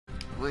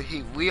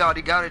We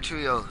already got a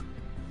trio.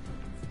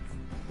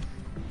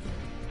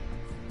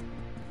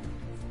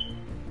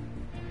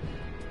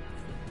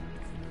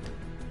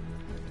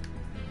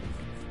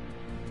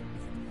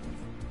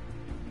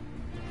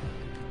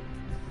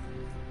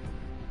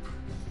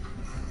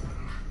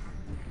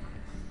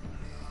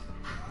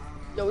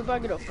 Yo, we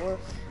about to get a 4.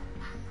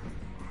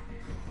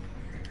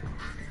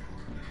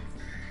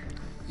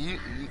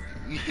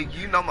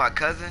 You know my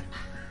cousin?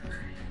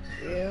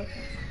 Yeah.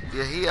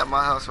 Yeah, he at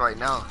my house right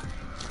now.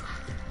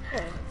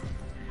 Oh.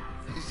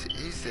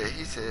 He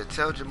said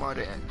tell Jamar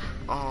to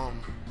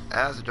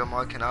ask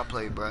Jamar can I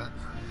play, bruh.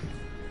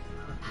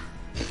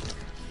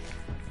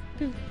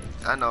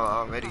 I know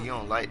already you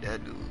don't like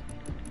that dude.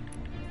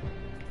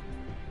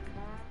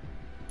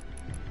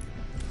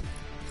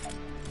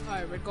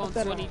 Alright, we're going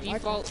 20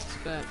 defaults,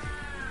 but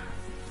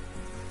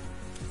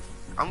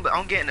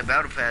I'm getting a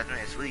battle pass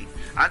next week.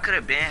 I could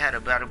have been had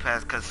a battle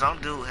pass cause some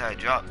dude had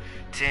dropped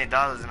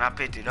 $10 and I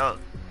picked it up.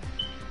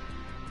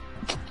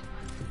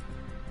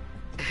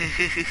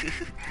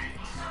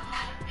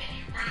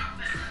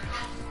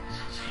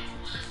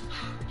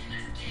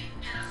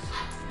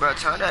 Bro,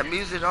 turn that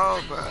music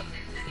off, bro.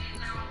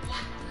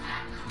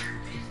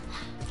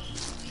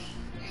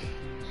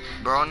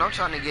 Bro, I'm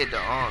trying to get the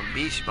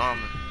beach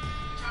bomber.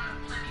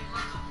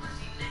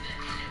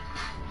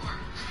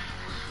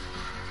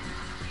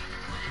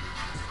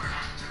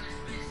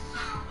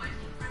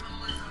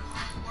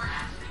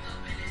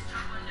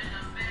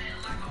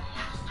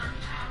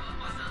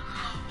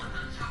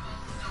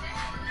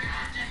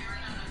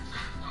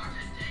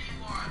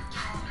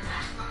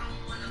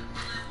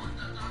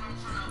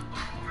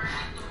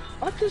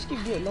 I just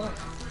keep getting up.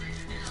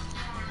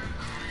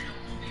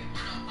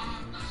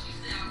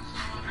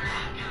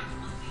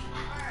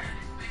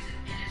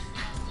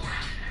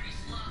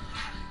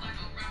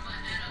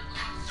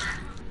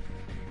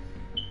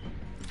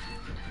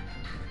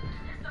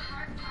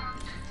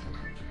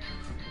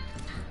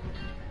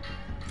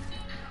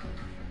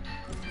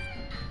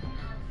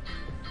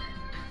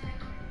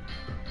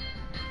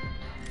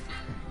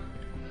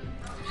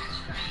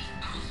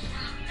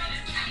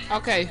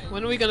 okay,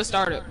 when are we gonna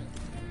start it?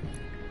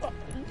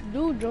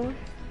 Dude, John.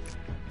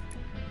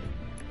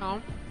 Oh.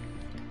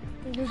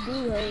 Just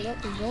do that.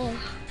 That's the joy.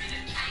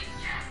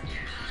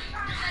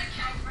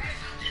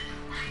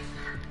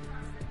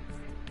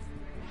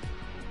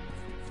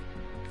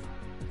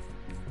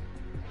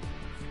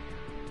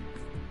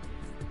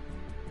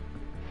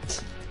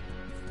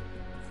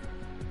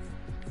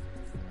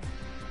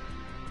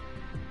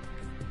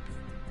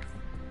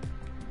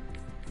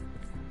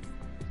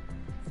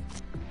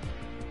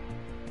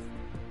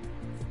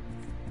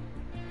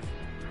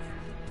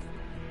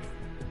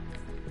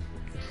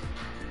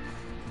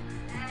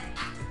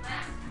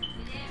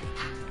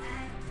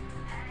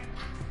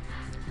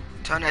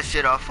 Turn that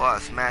shit off or I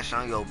smash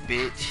on your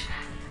bitch.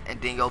 And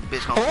then your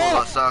bitch gonna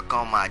pull a suck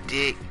on my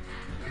dick.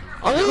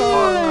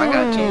 Oh, I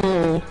got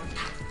you.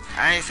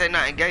 I ain't say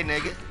nothing gay,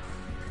 nigga.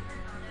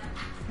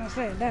 I'm not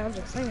saying that, I'm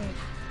just saying.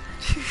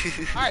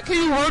 Alright, can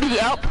you load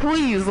it out,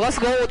 please? Let's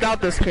go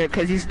without this kid,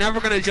 because he's never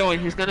gonna join.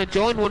 He's gonna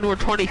join when we're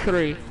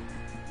 23.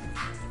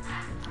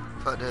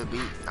 Fuck that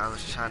beat. I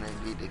was trying to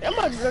beat the That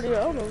might be ready. I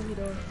don't know what he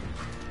doing.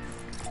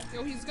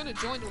 Yo, he's gonna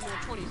join when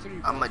we're 23.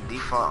 Bro. I'm a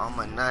default. I'm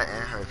a nut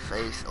in her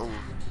face. Oh.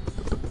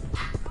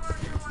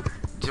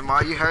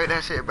 Jamar, you heard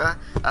that shit, bro?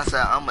 I said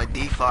I'm a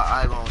default.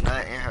 I won't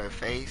nut in her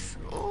face.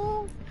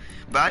 Oh.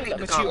 But I need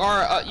to But you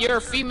are, you're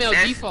a female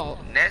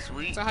default. Next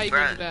week, So how you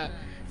bruh, gonna do that?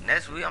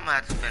 Next week, I'm gonna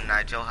have to spend the night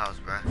at your house,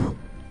 bro.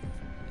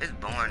 It's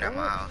boring at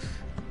my house.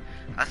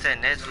 I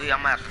said next week, I'm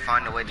gonna have to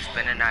find a way to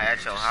spend the night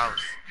at your house.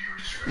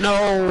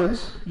 No.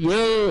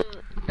 Yeah.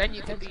 Then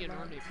you can be in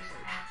our neighborhood.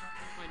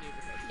 My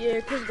neighborhood.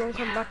 Yeah, Chris gonna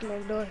come knocking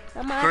on the door.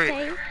 Am I Great.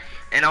 okay?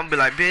 And I'm gonna be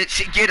like,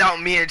 bitch, get out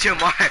me and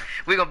Jamar.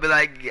 We gonna be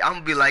like, I'm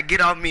gonna be like,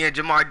 get off me and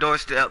Jamar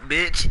doorstep,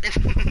 bitch.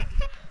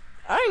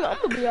 I'm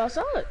gonna be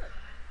outside.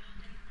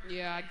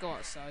 Yeah, I go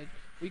outside.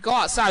 We go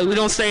outside. We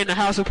don't stay in the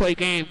house and play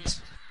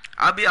games.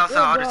 I'll be outside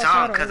We'll all go the time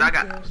outside because on I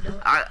got, weekends,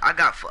 though.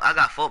 I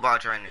got football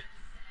training,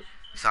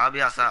 so I'll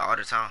be outside all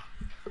the time.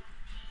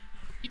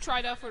 You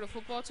tried out for the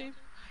football team?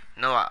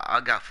 No,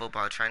 I got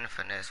football training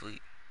for next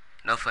week.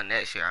 No, for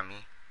next year, I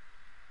mean.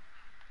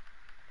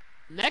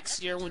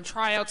 Next year, when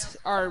tryouts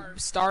are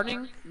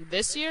starting,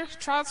 this year,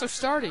 tryouts are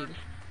starting.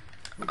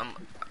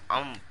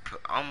 I'm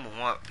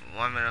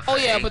warming up. Oh for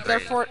yeah, eighth but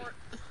grade.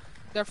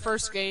 their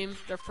first game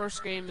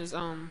is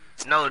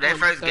No, their on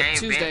first the game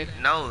Tuesday.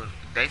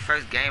 their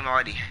first game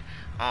already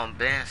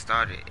been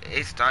started.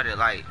 It started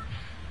like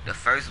the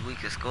first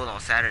week of school on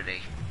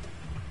Saturday.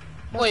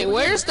 Wait,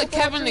 where's the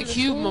Kevin the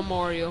Cube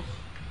memorial?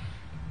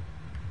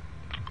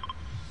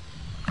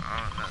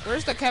 I don't know.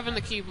 Where's the Kevin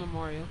the Cube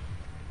memorial?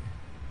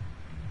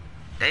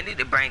 They need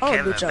to bring Oh,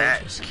 Kevin bitch,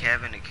 back. I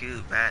Kevin the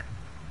Cube back.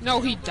 No,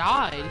 he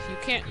died. You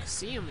can't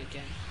see him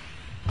again.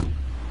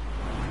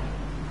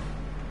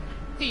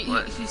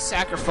 He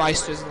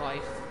sacrificed his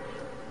life.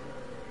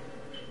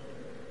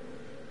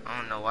 I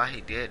don't know why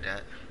he did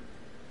that.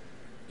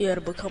 Yeah,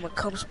 to become a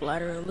cum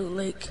splatter in Loot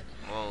Lake.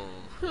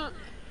 Whoa.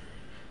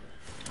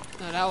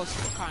 No, that was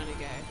kind of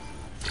gay.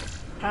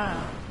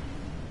 Ah.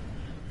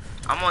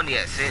 I'm only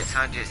at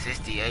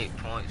 668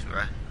 points,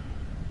 bro.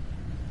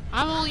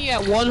 I'm only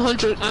at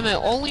 100. I'm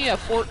only at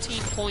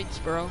 14 points,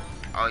 bro.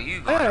 Oh, you I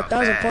going got up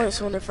 1,000 bad.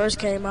 points when it first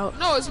came out.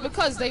 No, it's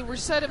because they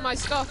resetted my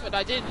stuff and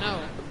I didn't know.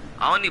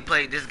 I only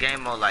played this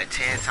game mode like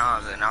 10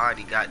 times and I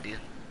already got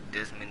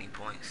this many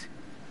points.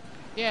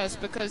 Yeah, it's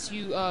because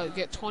you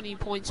get 20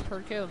 points per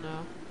kill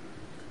now.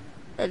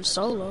 And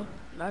solo,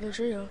 not in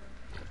trio.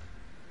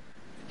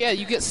 Yeah,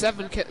 you get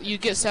 7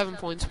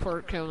 points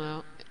per kill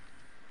now.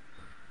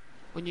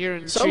 When you're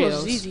in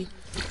Solo's trios. easy.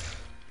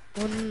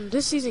 When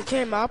this season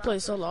came out, I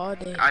played solo all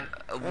day. And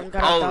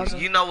got Oh, 1,000.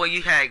 you know when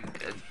you had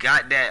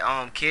got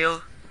that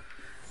kill?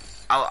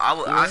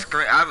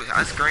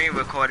 I screen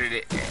recorded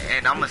it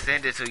and I'm gonna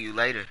send it to you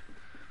later.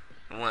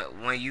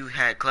 When you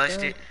had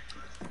clutched it.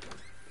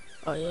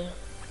 Oh yeah.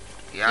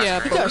 Yeah,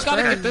 but we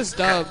gotta get this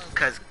dub.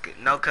 Cause I We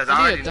need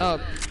already a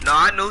dub. No,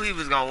 I knew he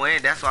was gonna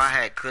win. That's why I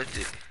had clipped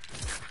it.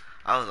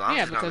 I'm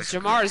Yeah, just gonna because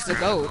Jamar is the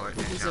screen GOAT. record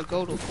this He's jump. the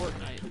GOAT of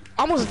Fortnite.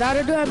 Almost died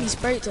to do have me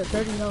sprayed to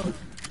 30 health.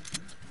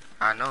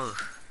 I know.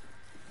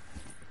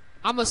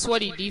 I'm a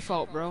sweaty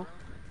default, bro.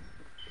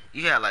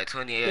 You had like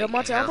 28. Yo,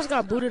 Monte, I health. almost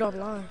got booted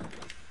offline.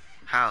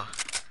 How?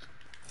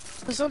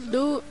 Some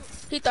dude,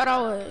 he thought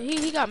I was,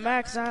 he got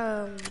max.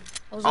 I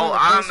was Oh, on a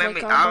I base remember.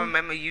 combo. I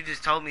remember you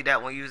just told me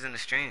that when you was in the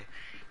stream,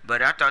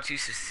 but I thought you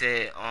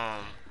said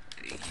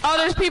Oh,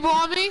 there's people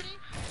on me?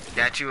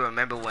 that you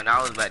remember when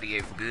I was about to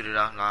get booted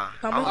offline.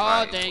 Come I was on.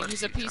 Oh, like, dang, what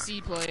he's are a you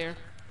PC player.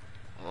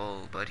 talking-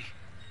 Whoa, buddy.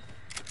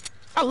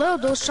 I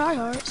love those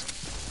tryhards.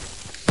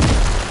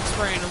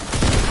 Spraying him.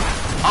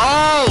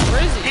 Oh,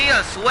 Where is he? He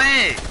a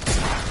sweat.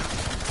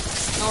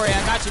 Don't worry,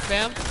 I got you,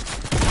 fam.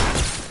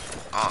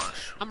 Oh,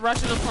 I'm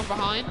rushing him from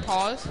behind.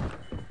 Pause.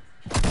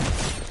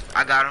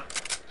 I got him.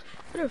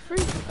 What a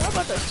freak. How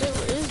about that shit?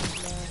 Where is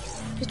this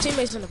man? His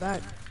teammates in the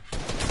back.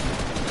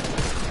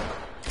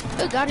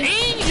 They got him.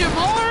 Dang,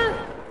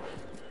 Jamar!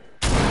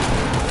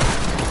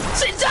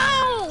 Sit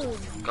down!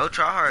 Go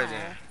try hard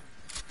then.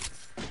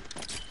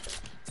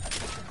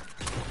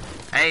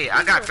 Hey,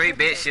 I got 3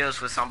 bed shields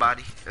for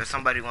somebody. If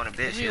somebody want a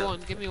bed Give me shield.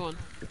 one, give me one.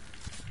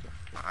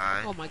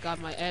 Alright. Oh my god,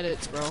 my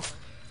edits, bro.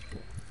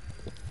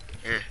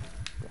 Here.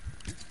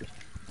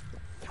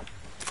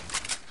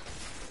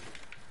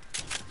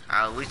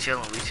 We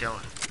chilling, we chilling.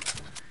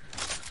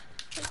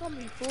 They call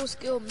me full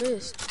skill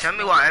missed. Tell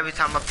me why every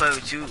time I play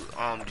with you,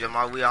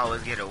 Jamal, we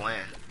always get a win.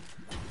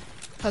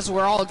 Because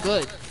we're all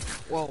good.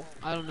 Whoa,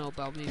 I don't know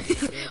about me.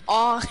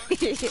 Oh,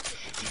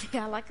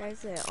 yeah, like I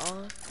said,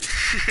 oh.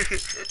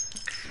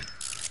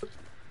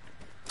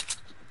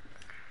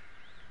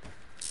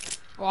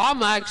 Well,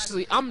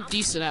 I'm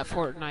decent at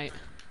Fortnite.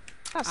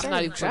 I'm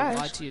not even gonna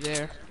lie to you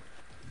there.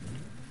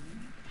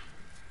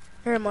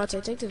 Here, Monte,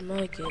 take this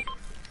med kit.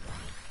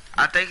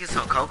 I think it's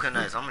some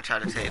coconuts. I'm gonna try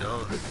to take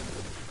those.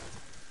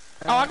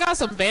 Oh, I got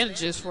some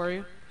bandages for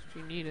you, if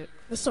you need it.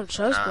 There's some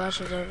chest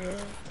splashes over here.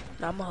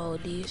 Nah, I'ma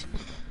hold these.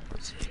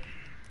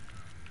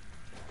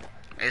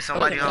 Hey,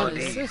 somebody What hold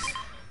is these. this?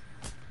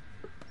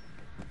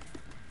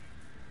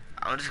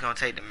 I'm just gonna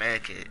take the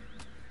med kit.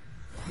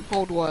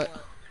 Hold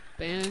what?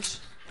 Bandage?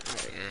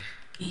 Yeah.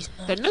 These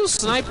The new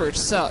sniper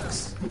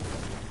sucks.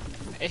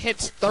 It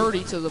hits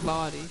 30 to the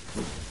body.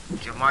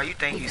 Jamal, you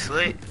think you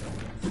slick?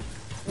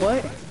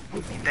 What?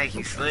 You think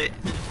you slick?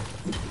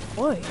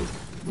 What?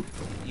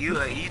 You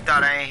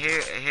thought I ain't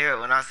hear it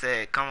when I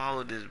said come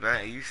hold this, bro.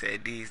 And you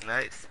said these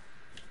nuts.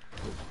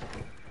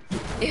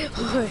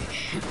 What?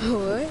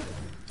 What?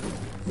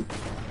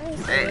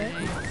 Hey.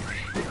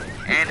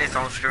 And it's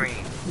on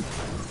stream.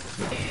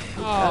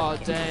 Oh,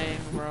 dang,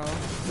 bro.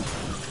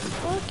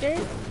 Okay.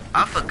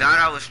 I forgot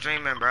I was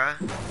streaming, bro.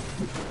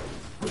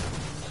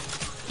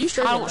 You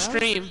straight I up don't now?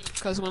 stream,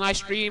 because when I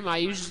stream, I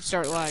usually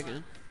start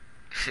lagging.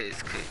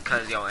 It's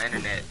cause your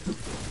internet.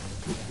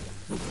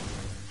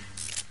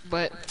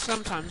 But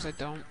sometimes I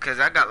don't. Cause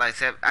I got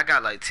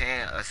like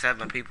 10 or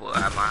 7 people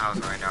at my house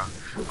right now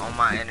on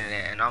my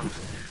internet, and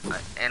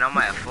I'm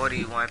at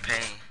 41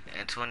 ping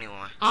and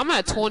 21. I'm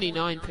at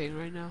 29 ping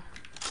right now.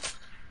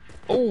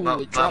 Oh,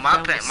 But it dropped my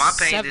down to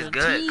ping is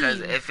good, cause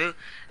 17.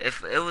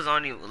 if it was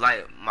only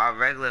like my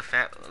regular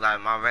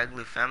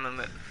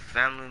family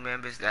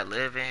members that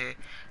live in here,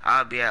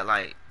 I'd be at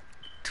like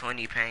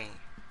 20 ping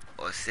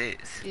or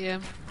 6. Yeah,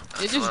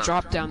 it just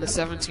dropped down to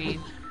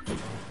 17.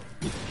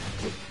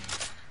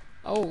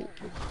 Oh.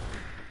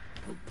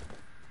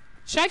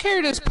 Should I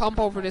carry this pump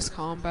over this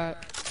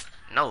combat?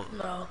 No.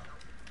 No.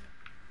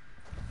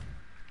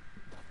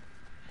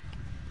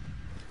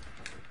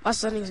 My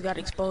settings got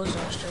exposed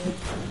on stream.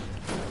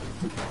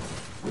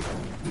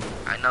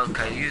 I know,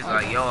 cause you was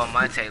like, yo,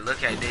 Monte,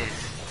 look at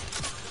this.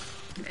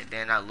 And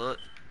then I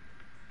looked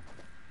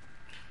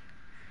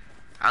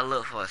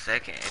for a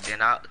second, and then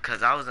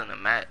cause I was in a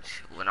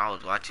match when I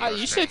was watching.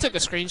 You should have took a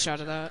screenshot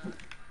of that.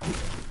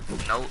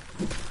 Nope.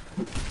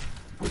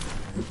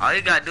 All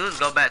you gotta do is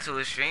go back to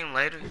his stream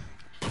later.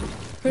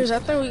 Here's, I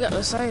think we got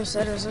the same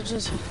settings.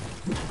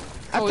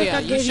 I Oh, think yeah, I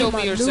you gave showed my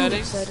me your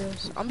new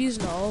settings. I'm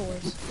using the old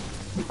ones.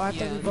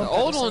 Yeah, the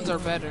old ones are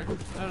better.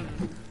 I don't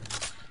know.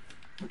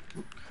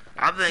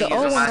 I've been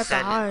using my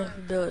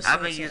settings.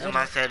 I've been using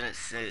my settings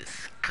since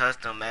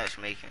custom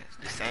matchmaking.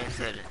 The same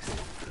settings.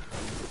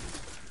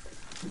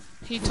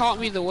 He taught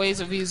me the ways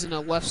of using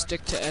a left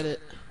stick to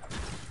edit.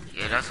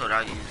 Yeah, that's what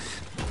I use.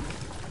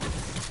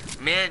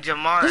 Me and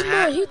Jamar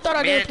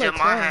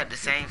had the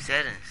same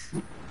settings.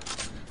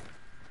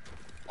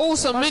 Oh,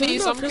 some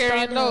minis. I'm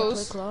carrying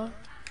those.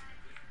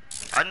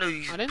 I knew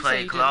you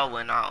played Claw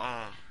when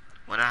I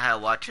had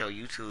watched your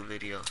YouTube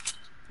video.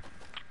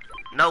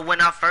 No,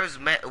 when I first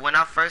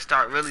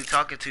started really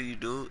talking to you,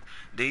 dude,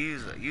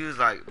 you was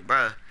like,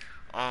 bruh,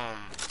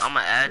 I'ma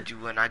add you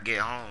when I get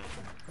home.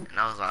 And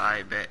I was like,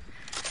 alright, bet.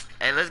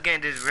 Hey, let's get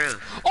in this real.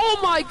 Oh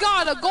my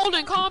god, a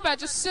golden combat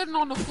just sitting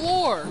on the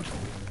floor.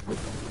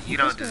 You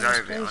don't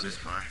deserve it on this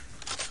part.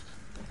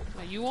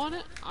 Now, you want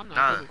it? I'm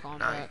not good with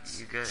combats.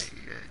 No, you good.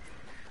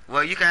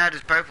 Well, you can have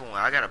this purple one.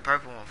 I got a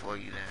purple one for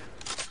you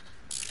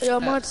then. Yo,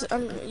 Monte,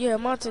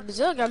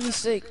 Denzel got me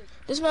sick.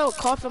 This man would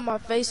cough in my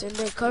face and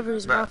then cover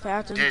his mouth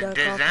after he done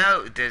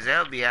coughing.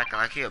 Denzel be acting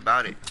like he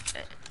about it.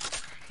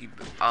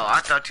 I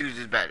thought you was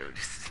just better.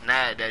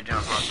 Snag that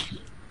jump on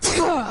me.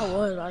 I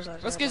was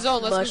like, let's get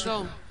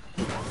zone.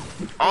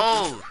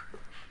 Oh!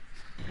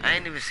 I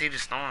didn't even see the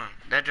storm.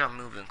 That jump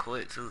moving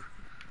quick too.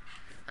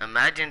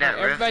 Imagine that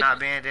rift not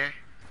being there.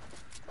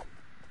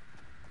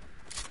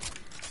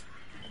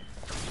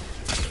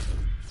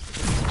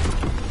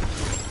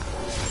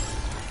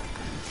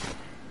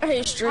 I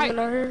hate streaming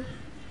on here.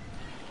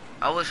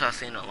 I wish I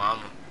seen a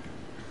llama.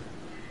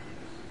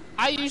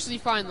 I usually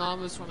find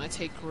llamas when I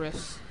take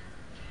rifts.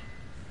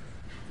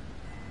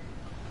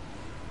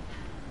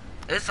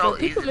 It's so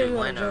easy to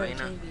win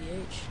arena.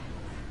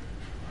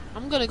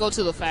 I'm gonna go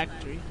to the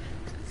factory.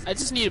 I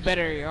just need a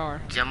better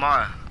AR.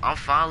 Jamar, I'm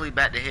finally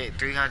about to hit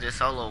 300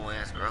 solo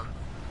wins, bro.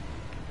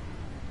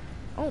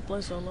 I don't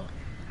play solo.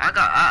 I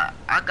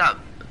got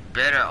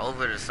better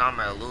over the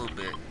summer a little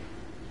bit.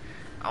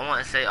 I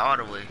wouldn't say all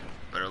the way,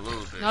 but a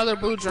little bit. Another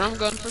blue drum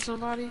gun for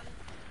somebody?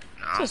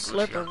 No, just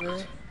slip over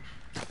there.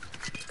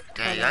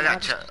 Dang, I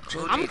got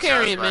I'm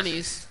carrying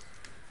minis.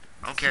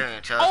 I'm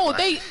carrying Chuck. Oh,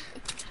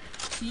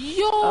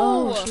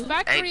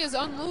 factory is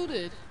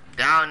unlooted.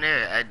 Down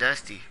there at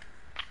Dusty.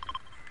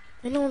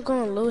 Ain't no one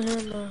gonna loot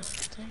him.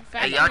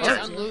 Hey, y'all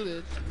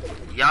unlooted.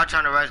 Y'all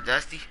trying to rush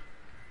Dusty?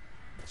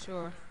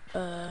 Sure.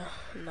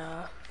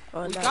 Nah.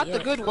 Oh, we got the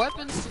good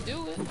weapons to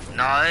do it.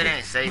 No, it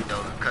ain't safe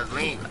though, cause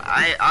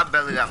I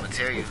barely got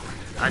material.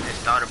 I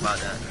just thought about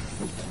that.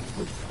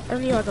 I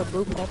need like a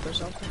blue pump or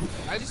something.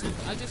 I just need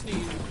I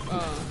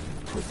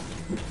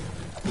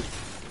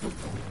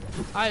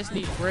just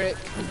need brick.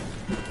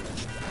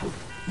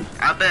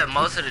 I bet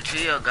most of the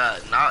trio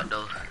got knocked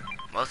though.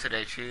 Most of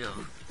their trio.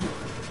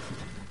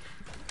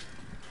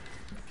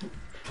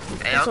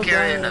 Hey, I'm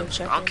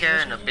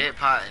carrying a big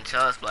pot and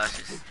chug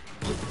splashes.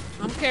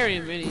 I'm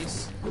carrying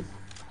minis.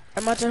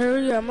 I'm about to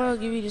hurry. I'm gonna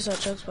give you this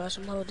chug splash.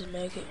 I'm gonna just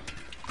make it.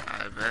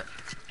 I bet.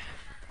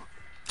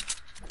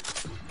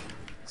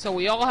 So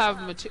we all have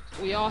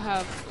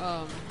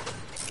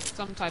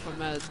some type of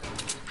med.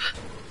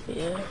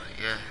 Yeah.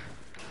 Yeah.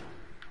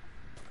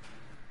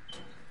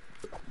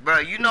 Bro,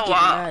 you know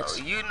why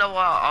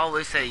I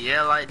always say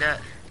yeah like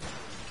that?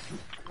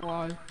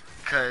 Why?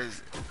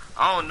 Cause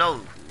I don't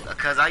know.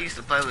 Cause I used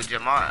to play with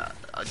Jamar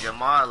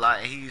a lot,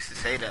 and he used to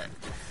say that.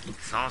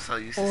 So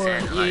used to say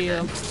it like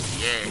that.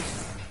 Yeah.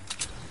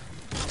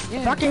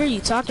 If I can hear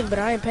you talking, but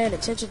I ain't paying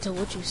attention to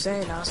what you're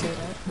saying, I'll say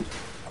that.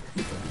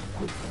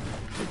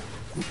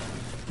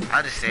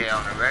 I just say it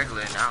on a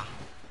regular now.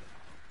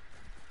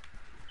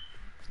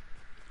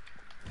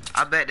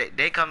 I bet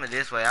they coming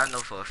this way. I know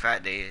for a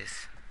fact they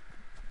is.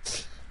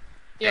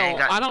 Yo,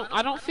 I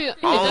don't feel.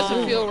 It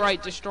doesn't feel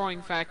right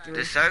destroying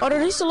factory. Oh, no,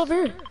 he's still over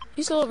here.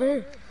 He's still over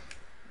here.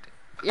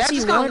 Yeah,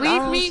 just gonna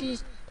leave me.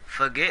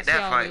 Forget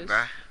that fight,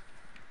 bruh.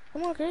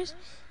 Come on, Chris.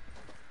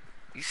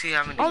 You see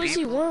how many people? I only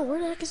people? see one. Where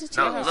the heck is the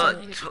team? No, look,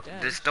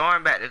 the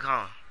storm back to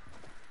come.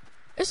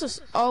 It's a.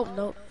 Oh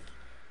no.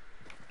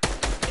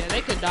 Yeah,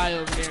 they could die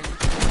over there.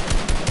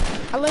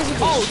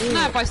 Oh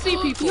snap! I see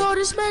people. Yo,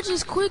 this man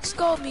just quick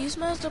scoped me. This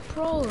man's the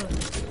pro.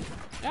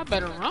 Y'all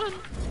better run.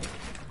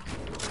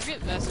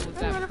 Forget messing with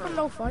that. I'm running from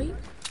no fight.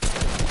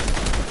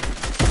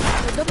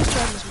 Double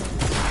strike this man.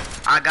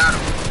 I got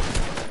him.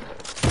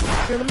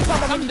 Here, let me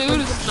pop some dude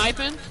is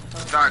sniping.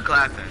 Start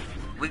clapping.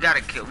 We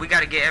gotta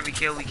get every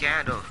kill we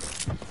can though.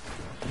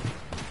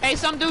 Hey,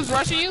 some dude's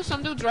rushing you.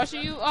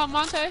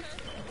 Monte.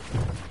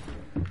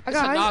 I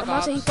got height.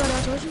 Monte, he fell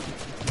down towards you.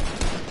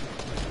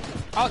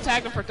 I'll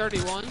tag him for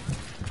 31.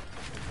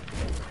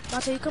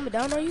 Monte, he coming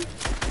down on you?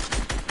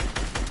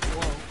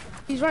 Whoa.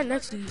 He's right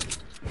next to you.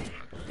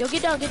 Yo,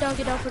 get down for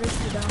this.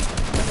 Get down.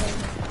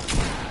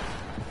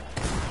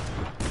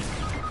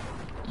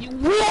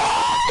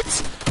 What?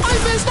 I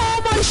missed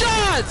all my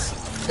shots!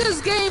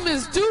 This game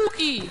is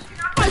dookie!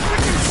 I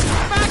freaking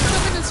smacked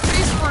him in his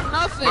face for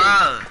nothing!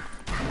 Bruh.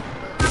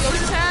 Yo,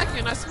 he's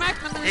hacking. I smacked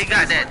him in his face. He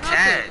got that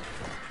tag.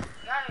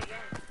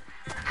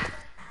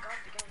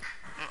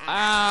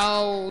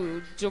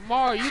 Ow,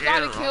 Jamar, you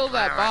gotta kill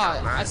that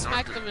bot. I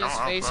smacked him in his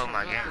face.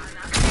 My game.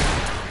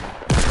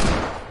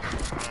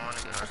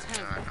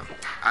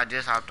 I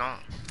just hopped on.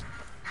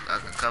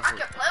 Like a couple. I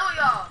can play with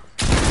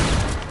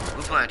y'all.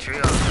 We playing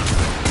trios.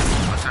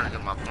 I'm trying to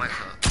get my points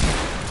up.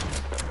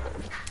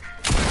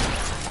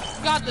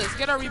 You got this.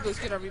 Get our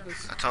reboost. Get our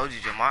reboost. I told you,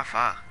 Jamar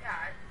 5.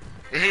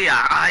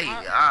 Yeah,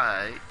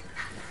 alright.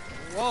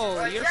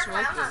 Whoa, you're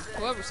smoking.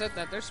 Whoever said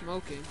that, they're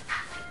smoking.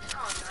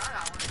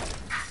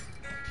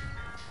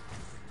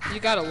 You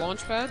got a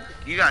launch pad?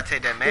 You gotta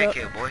take that man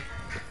kit, boy.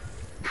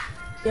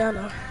 Yeah, I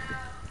know.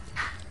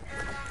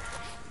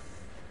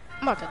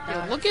 I'm about to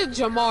die. Yo, look at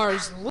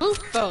Jamar's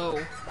loot, though.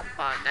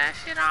 Fuck that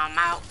shit, I'm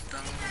out.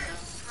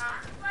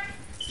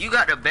 You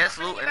got the best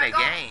loot in the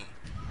game.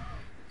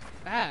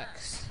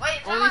 Facts.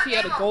 Only if you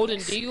had a golden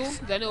deagle,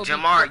 then it would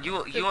Jamar, be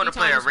you want to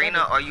play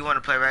arena or you want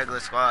to play regular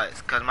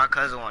squads? Cause my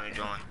cousin want to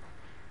join.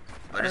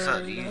 But it's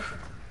up to you.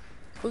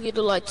 We could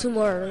do like 2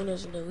 more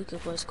arenas and then we could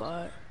play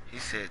squad. He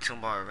said 2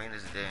 more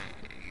arenas and then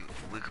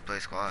we could play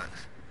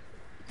squads.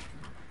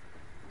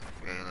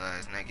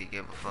 Realize nigga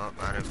give a fuck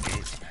about a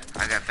bitch.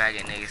 I got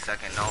faggot niggas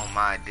sucking on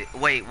my dick.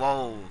 Wait,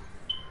 whoa.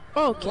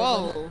 Okay.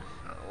 Whoa.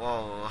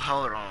 Whoa,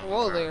 hold on.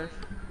 Whoa bro. there.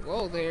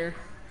 Whoa there.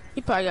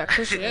 He probably got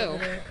Christian Chill.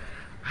 over there.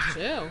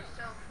 Chill.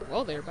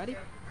 Whoa there, buddy.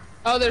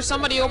 Oh, there's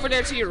somebody over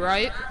there to your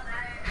right.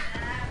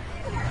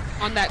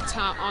 On that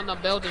top, on the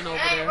building over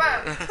there.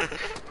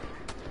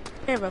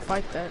 Can't even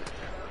fight that.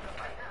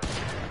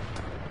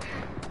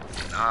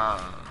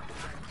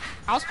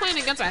 I was playing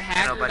against a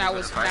hacker that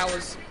was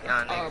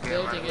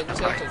building in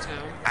Tilted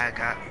Town. I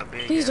got a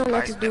big Please don't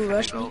let this dude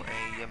rush me.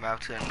 And your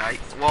mouth to the night.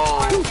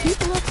 Whoa. Two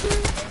people up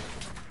here?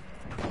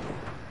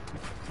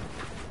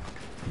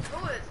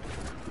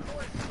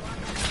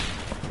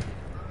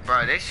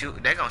 Bro, they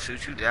gonna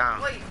shoot you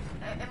down. Wait, who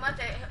the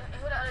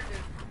other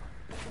dude?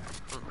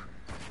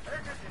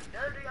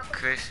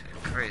 Chris,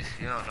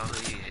 you don't know who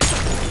he is.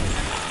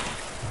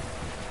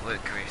 What,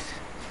 Chris?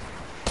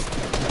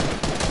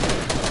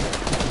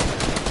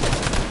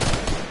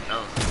 No.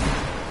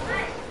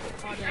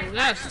 Oh, damn,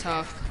 that's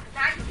tough.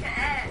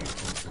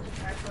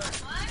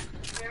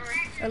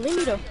 I leave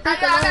me the I fuck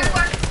got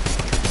alone.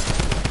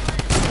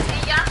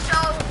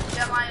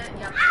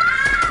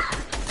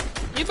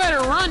 You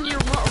better run. You're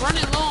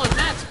running low on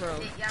mats, bro.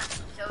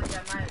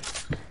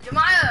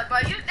 Jemiah,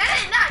 but they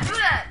did not do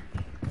that.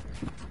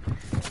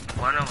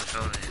 One of them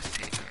showing his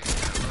dick.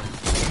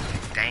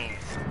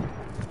 Dance.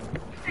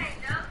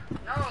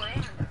 No,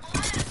 ain't.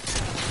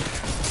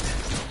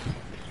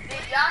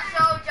 Did y'all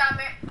show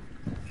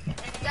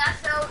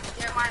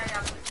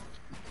Jeremiah?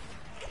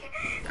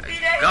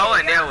 Go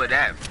in there with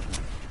that.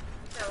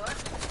 So what?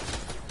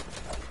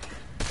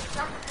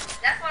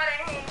 That's why they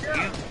hanged up.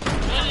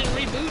 Run and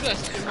reboot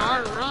us, Jamar.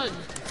 Run.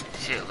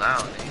 Shit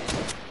loud, nigga.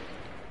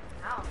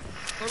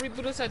 Go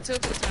reboot us at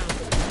Tilted Town.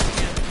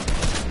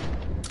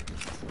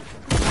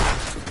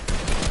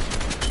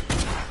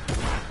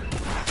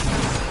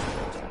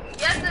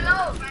 Yes or no?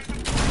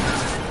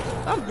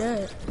 I'm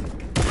dead.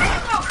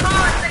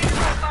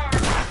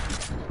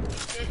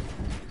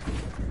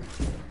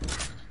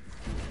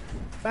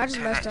 But I just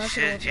messed up. I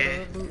should have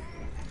reboot.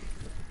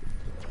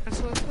 That's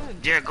what's good.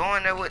 Yeah, go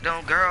in there with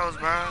them girls,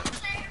 bro.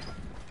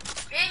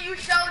 Then you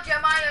showed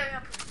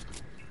Jeremiah.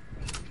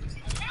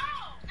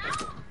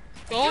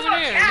 Go over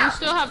there. You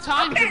still have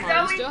time,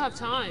 Jamar. You still have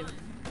time.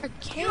 I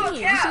can't.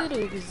 You see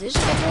the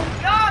position of him?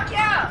 Y'all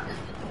cap.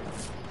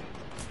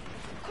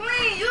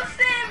 Queen, you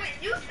sent me.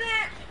 You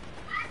sent.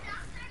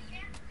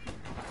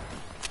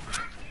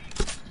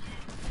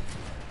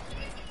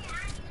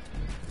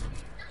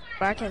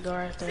 But I can't go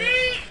right there.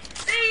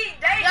 See,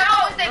 they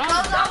know. They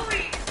close up.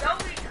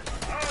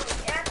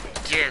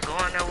 Yeah, go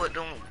in there with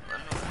them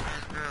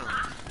ass girls.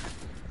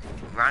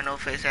 Rhino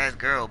face ass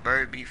girl,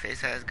 bird beat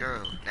face ass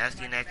girl,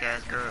 nasty neck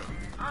ass girl.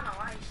 I don't know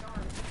why he's showing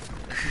me.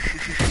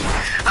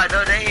 I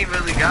know they ain't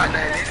really got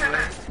nothing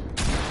anyway.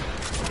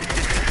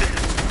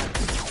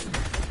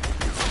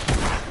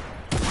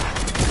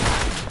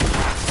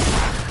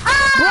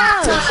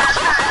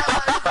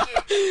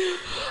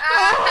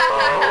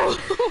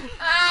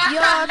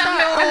 Yo, I thought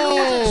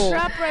there was a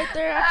trap right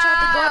there. I tried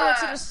to go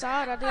to the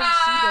side. I didn't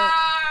see that.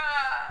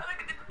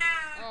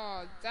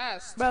 Oh,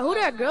 that's. Bro, who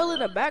that girl in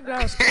the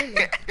background screaming?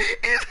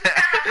 Is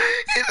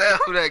that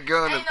who that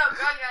girl in the... Ain't no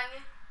girl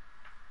youngin'.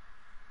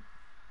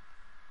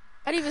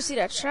 I didn't even see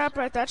that trap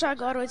right there. I tried to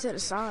go all the way to the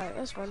side.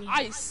 That's funny.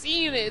 I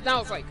seen it and I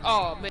was like,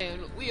 oh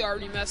man, we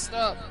already messed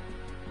up.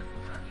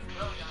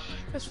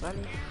 That's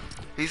funny.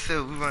 He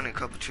said we running a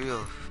couple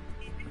trios.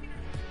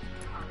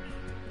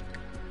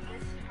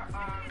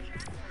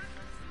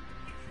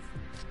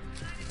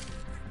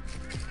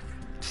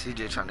 She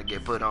just trying to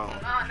get put on.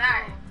 Oh,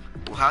 nice.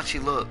 Well, how'd she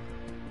look?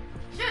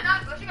 She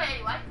not good. She got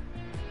 80 white.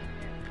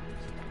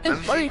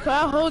 It's funny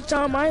because I whole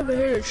time I even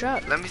hear the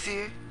trap. Let me see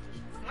it.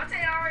 One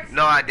thing I already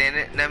No, I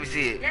didn't. Let me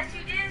see it. Yes,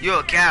 you did. You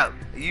a cap.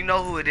 You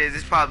know who it is.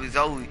 It's probably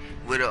Zoe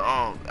with a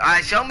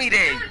Alright, show me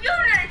then. You know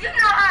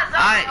how Zoe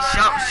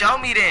Alright, show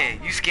me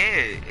then. You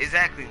scared.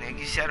 Exactly,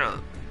 nigga. Shut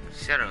up.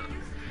 Shut up.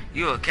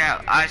 You a cow.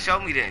 Alright, show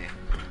me then.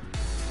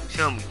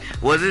 Show me.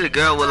 Was it a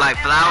girl with like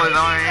flowers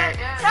on her head?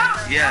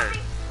 Yeah.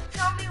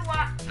 Tell me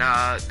what.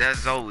 Nah, that's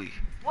Zoe.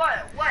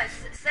 What?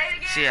 Say it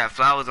again. She had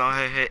flowers on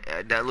her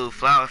head. That little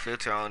flower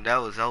filter on. That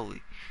was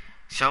Zoe.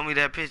 Show me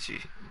that picture.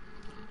 That's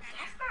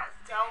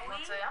not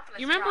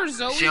Zoe. You remember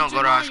Zoe? She don't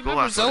go to our school.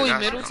 Remember Zoe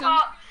Middleton?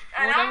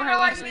 Whatever her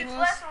last name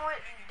was.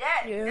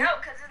 Yeah. No,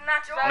 because it's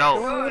not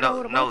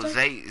yours. No.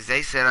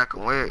 Zay said I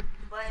could wear it.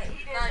 But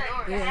he didn't say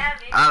you could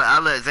have it. I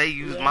let Zay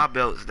use my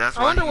belts. That's I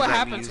why wonder he what let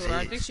happened me to use her. I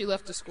his. think she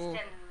left the school.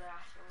 Not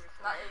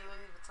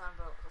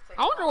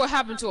I wonder what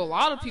happened to a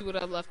lot of people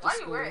that left the Why you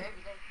school. wear it every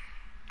day?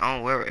 I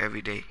don't wear it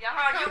every day. You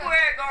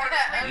wear it going to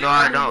sleep. No,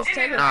 I don't.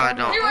 No, I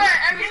don't. You wear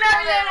it every day.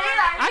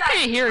 I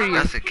can't hear you.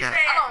 That's a cat.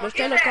 Miss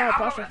Taylor called her a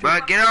prostitute. Bro,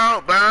 get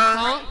out, bro.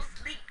 Huh?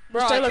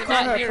 Bro, Miss I Taylor called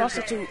cannot her a hear you.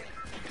 prostitute.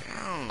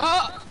 Damn.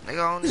 Oh. Nigga,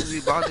 I don't need to be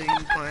bothering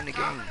you playing the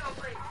game.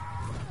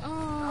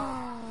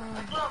 Oh.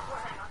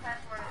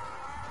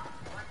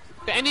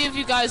 Do any of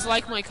you guys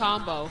like my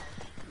combo?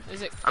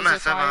 Is it? I'm is at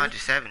it fire?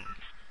 707.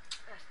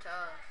 That's tough.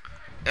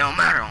 It don't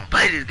matter. I don't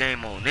play this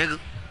game on, nigga. And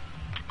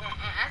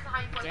ask them how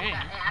many points they Damn.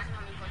 got. And ask them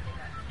how many points they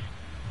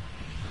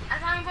got. Ask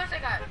them how many points they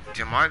got.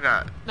 Jamar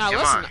got. Now,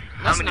 Jamar, let's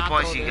how many not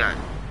points go you there.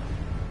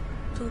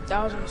 got?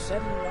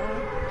 2007,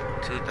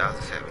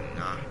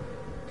 2079.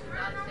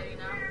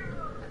 2079.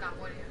 I got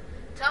more than you.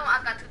 Tell them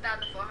I got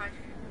 2,400.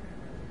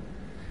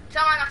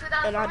 Tell them I got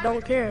 2,400. and I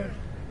don't care.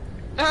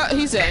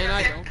 He said, and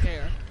I don't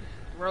care.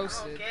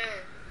 Roasted. Okay.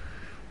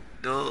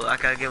 Dude, I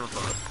can't give a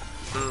fuck.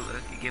 Dude, I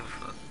can give a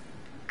fuck.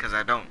 Cause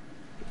I don't.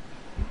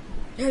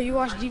 Yeah, you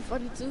watch G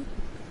Funny too?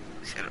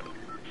 Shut up.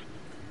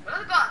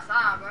 Let's go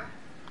outside, bro.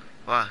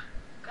 Why?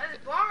 Cause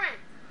it's boring.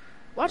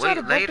 Watch Wait, how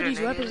the both later, of these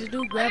nigga. weapons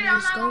do grab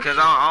the scope. Cause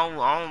I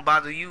don't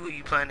bother you when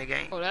you playing the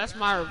game. Oh, that's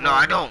my revolver. No,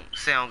 I don't.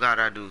 Say on God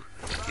I do.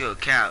 You a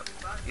cow.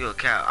 You a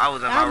cow. I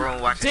was in my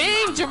room watching.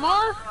 Dang, Jamar. Go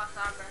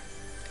outside, bro.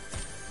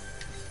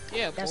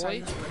 Yeah, That's how boy.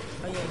 you do it.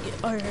 Oh yeah, get.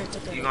 Oh, here,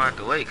 take that. You gonna have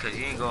to wait cause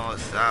you ain't going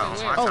outside on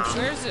Where, my time.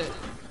 where is it?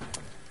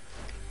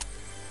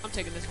 I'm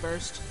taking this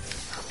burst.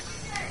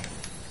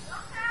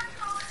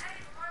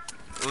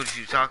 What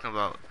you talking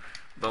about?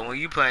 But when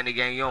you playing the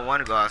game, you don't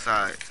want to go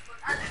outside.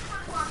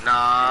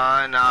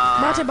 Nah.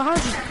 Monte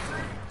behind you.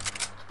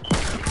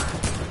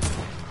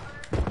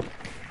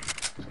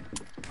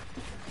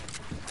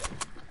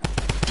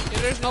 Yeah,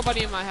 there's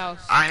nobody in my house.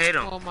 I hit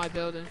him. Oh, my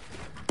building.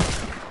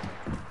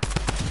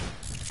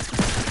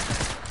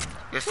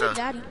 Yes, Hey, sir.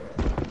 daddy.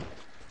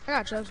 I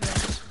got drugs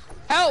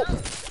for Help!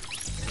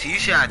 You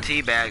should have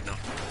teabagged him.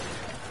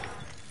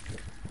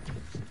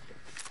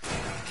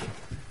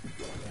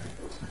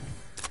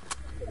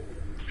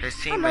 His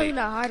I know you're teammate.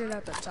 not hiding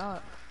at the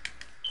top.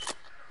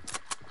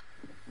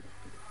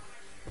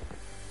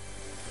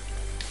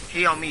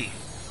 He on me.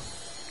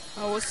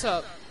 Oh, what's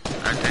up?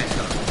 I think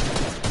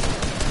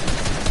so.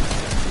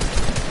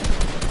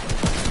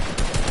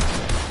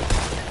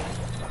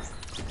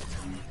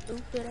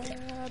 Stupid,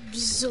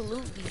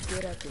 absolutely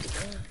good at this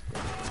game.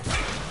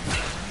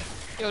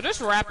 Yo,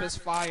 this rap is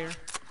fire.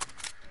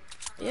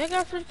 Yeah, I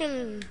got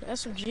freaking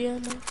SMG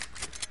ammo.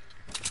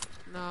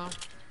 No.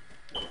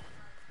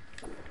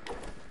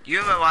 You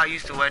remember I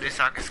used to wear this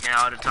soccer skin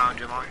all the time,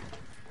 Jamar?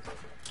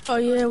 Oh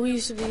yeah, we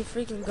used to be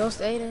freaking Ghost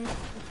Aiden.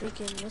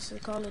 Freaking, what's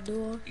it called, a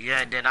duo?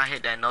 Yeah, then I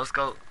hit that no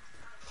scope.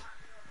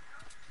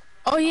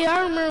 Oh yeah,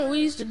 I remember we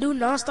used to do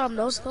non-stop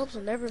no scopes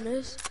and never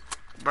miss.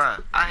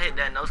 Bruh, I hit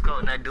that no scope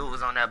and that dude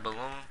was on that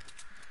balloon.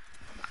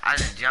 I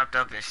just jumped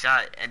up and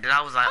shot, and then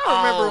I was like, I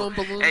oh.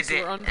 remember when balloons and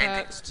then, were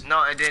unpacked.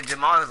 And then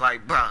Jamal was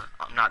like, bruh,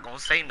 I'm not gonna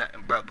say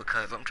nothing, bruh,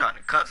 because I'm trying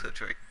to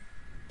concentrate.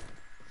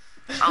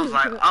 I was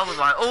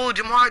like, oh,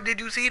 Jamar, did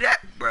you see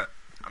that? Bruh,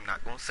 I'm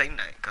not gonna say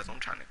nothing, because I'm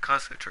trying to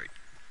concentrate.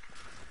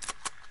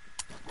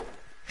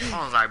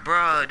 I was like,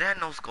 bruh, that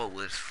no scope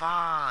was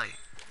fire.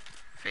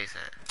 Face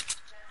that.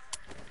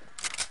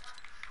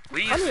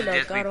 We used to know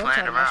just be God, I'm playing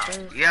trying to around.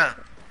 understand. Yeah.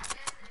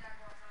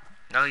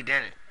 No, he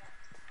didn't.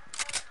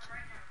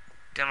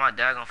 Then my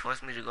dad gonna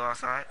force me to go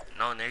outside?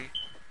 No, nigga.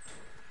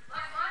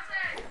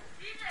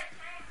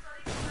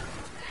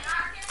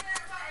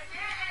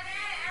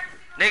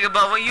 Nigga,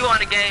 but when you on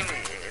the game,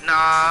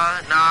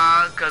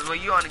 nah, cause when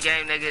you on the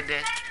game, nigga,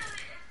 then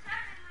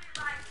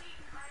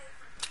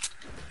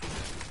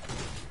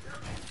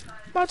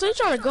Monte, you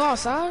trying to go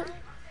outside?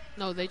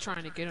 No, they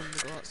trying to get him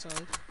to go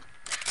outside.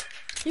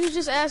 He was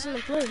just asking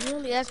to play. He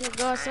only asked me to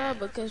go outside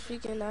because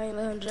freaking I ain't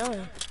let him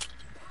join.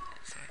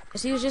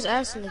 Cause he was just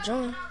asking to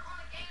join.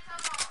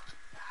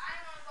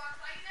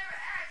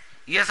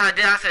 yes, I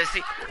did. I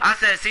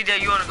said,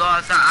 CJ, you wanna go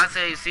outside? I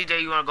said,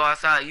 CJ, you wanna go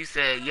outside? You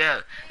said,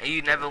 yeah, and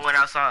you never went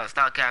outside.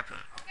 Stop capping.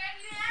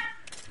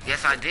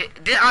 Yes, I did.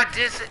 I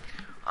did say?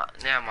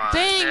 Never mind.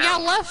 Dang, Damn.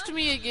 y'all left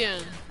me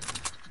again.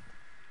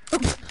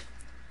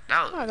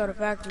 That was, I gotta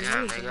factory.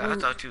 damn, nigga, I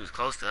thought you was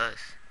close to us.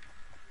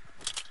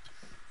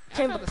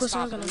 Can't Gotta put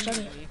stop something on the leaving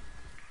second. me,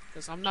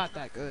 cause I'm not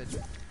that good.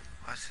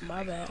 Watch this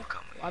My nigga bad. gonna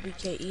come in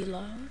YBK Eli.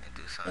 and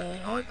do something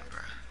Uh-huh. annoying,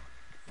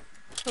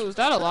 bro. Oh, is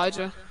that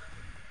Elijah?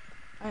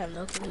 I have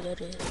no clue who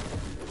that is.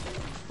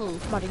 Who? I'm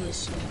about to get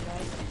shit,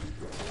 right?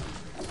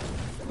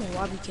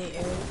 Lobby K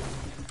Eric.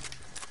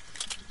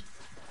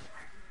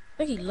 I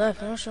think he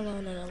left. I'm showing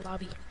him in the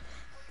lobby.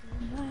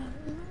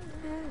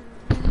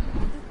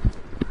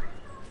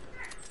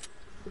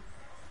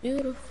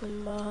 Beautiful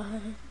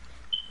mind.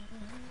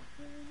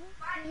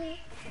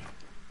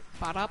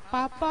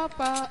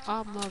 Ba-da-ba-ba-ba.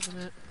 I'm loving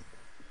it.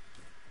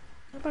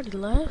 Everybody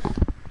left.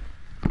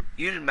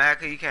 You just mad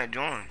 'cause you can't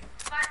join.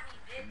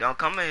 Don't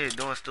come in here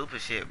doing stupid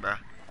shit, bro.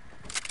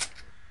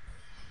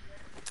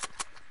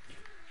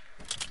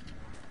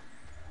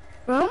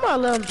 Bro, I'm gonna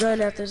let him join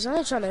after this. I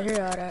ain't trying to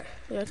hear all that.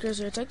 Yeah, Chris,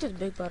 here, take this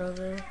big butt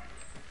over here.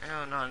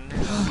 Hell no,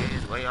 nigga get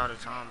his way all the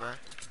time, bro.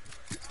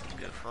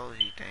 Good foes,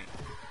 he think.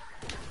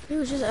 He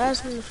was just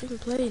asking if he can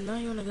play. Now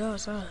you wanna go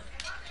outside.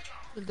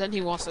 And then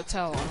he wants to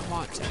tell on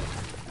Monte.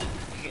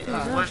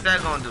 What's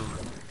that gonna do?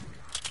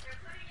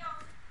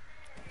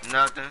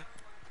 Nothing.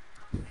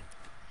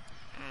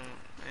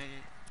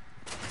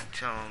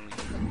 Telling me.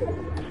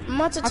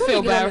 Monte, I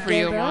feel bad for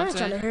you, Monte. I ain't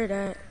trying to hear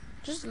that.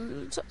 Just,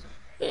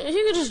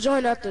 he could just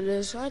join after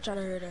this. I ain't trying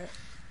to hear that.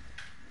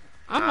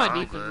 I might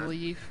even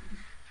leave.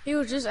 He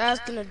was just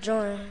asking to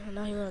join, and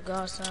now he wanna go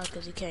outside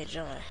because he can't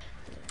join.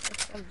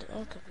 I'm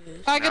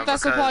confused. Can I get that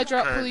supply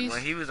drop, please?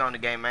 When he was on the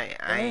game, I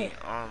ain't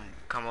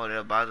come over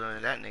there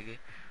bothering that nigga.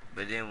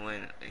 But then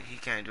when he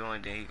can't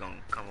join, then he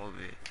gonna come over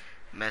here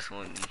messing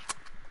with me.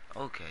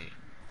 Okay.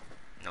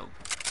 Nope.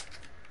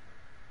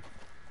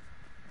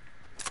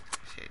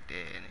 Shit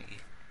dead, nigga.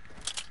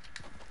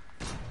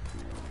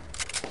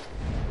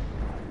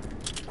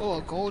 Oh,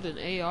 a golden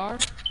AR?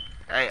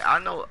 Hey, I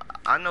know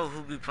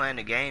who be playing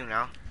the game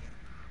now.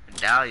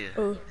 Dahlia.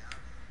 Who?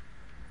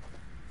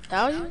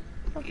 Dahlia?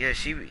 Yeah,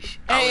 she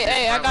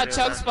Hey, I got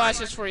chug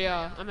splashes for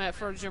y'all. I'm at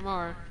for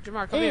Jamar.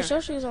 Jamar, come here. Hey,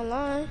 she's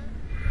online.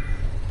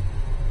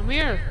 Come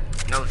here.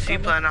 No, she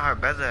playing on her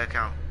brother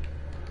account.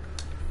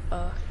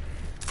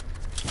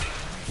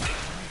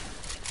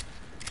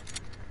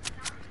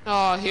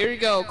 Oh, here you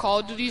go. Call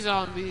of Duty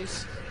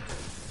Zombies.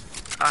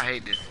 I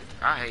hate this,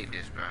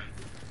 bro.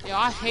 Yo,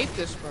 I hate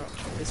this, bro.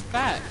 It's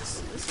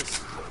facts. This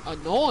is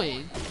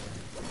annoying.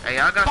 Hey,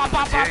 I got some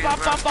material,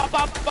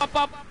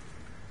 bro.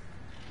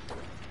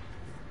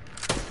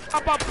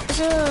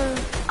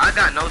 I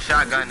got no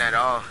shotgun at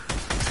all.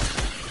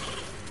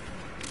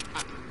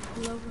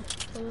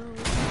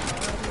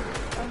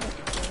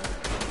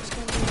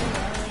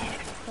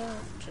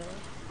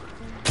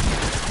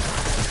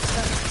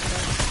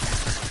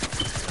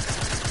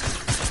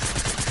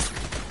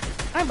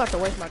 I'm about to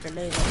waste my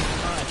grenades on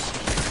this gosh.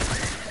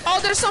 Oh,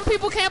 there's some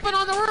people camping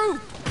on the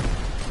roof.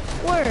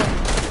 Where?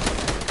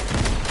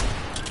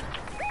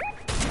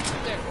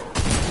 There.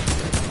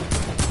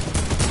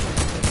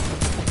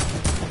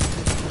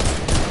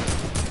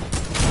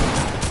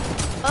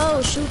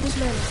 Oh, shoot, this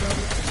man is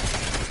ready.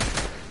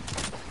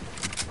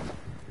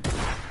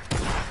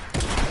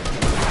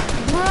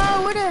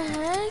 Bro, what the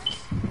heck?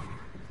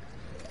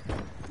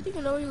 I didn't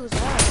even know he was at.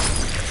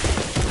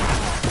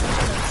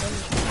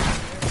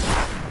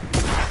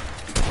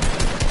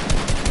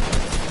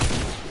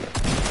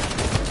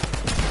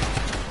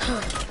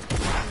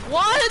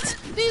 What?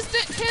 These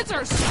kids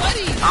are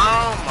sweaty.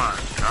 Oh my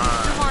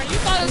god. Jamar, you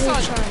got us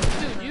on.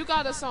 Dude, you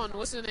got us on.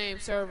 What's the name?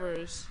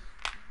 Servers.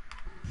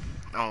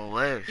 On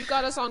what? You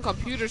got us on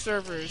computer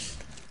servers,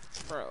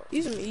 bro.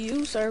 Using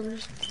EU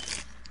servers.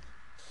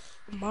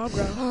 My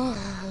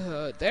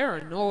bro. They're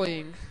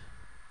annoying.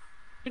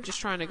 We're just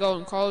trying to go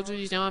and Call of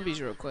Duty Zombies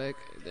real quick.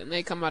 Then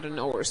they come out of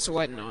nowhere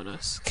sweating on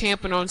us,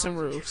 camping on some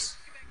roofs.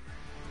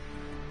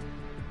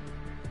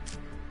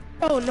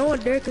 Oh, no one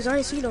there because I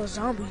ain't seen no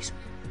zombies.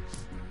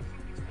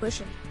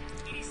 Pushing.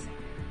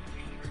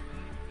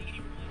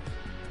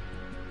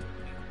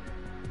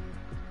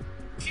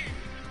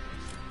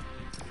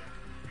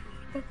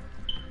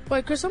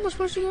 Wait, Chris, how much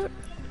points you got?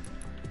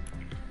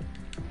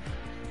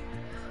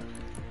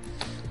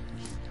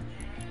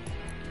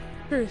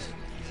 Chris.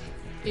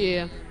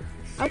 Yeah.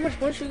 How much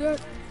points you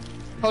got?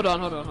 Hold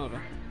on.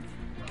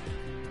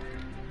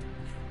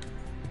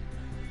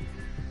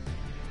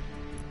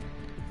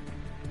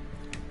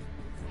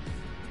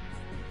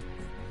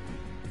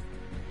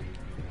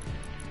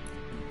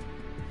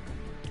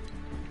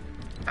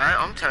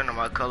 I'm turning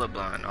my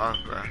colorblind off,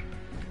 bro.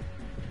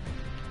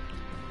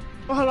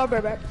 Oh, hold on,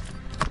 bear back.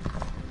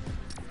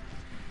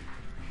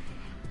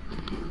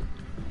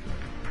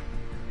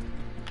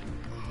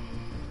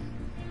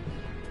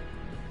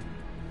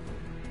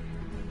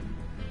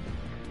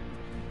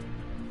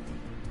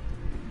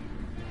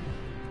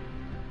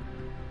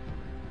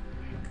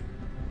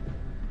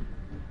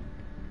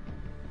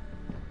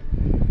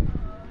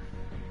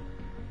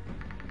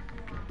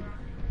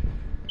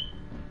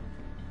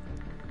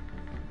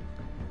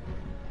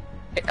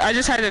 I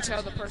just had to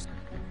tell the person.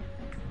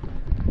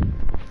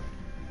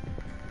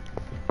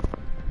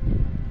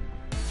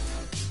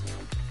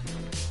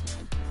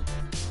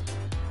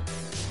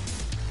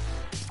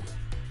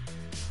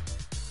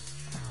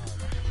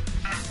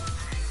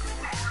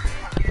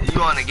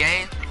 You on the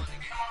game?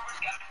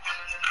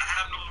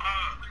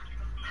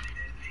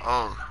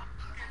 Oh.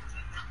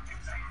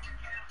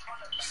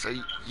 So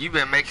you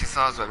been making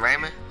songs with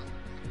Raymond?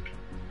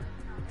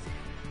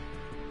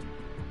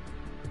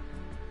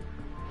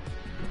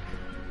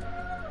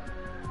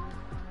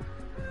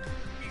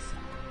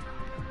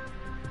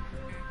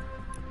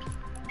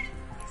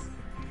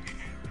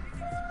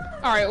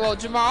 Alright, well,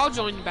 Jamal, I'll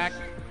join you back.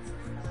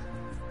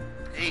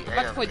 Hey, I'm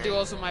about to play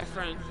duos with my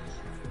friend.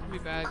 I'll be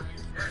back.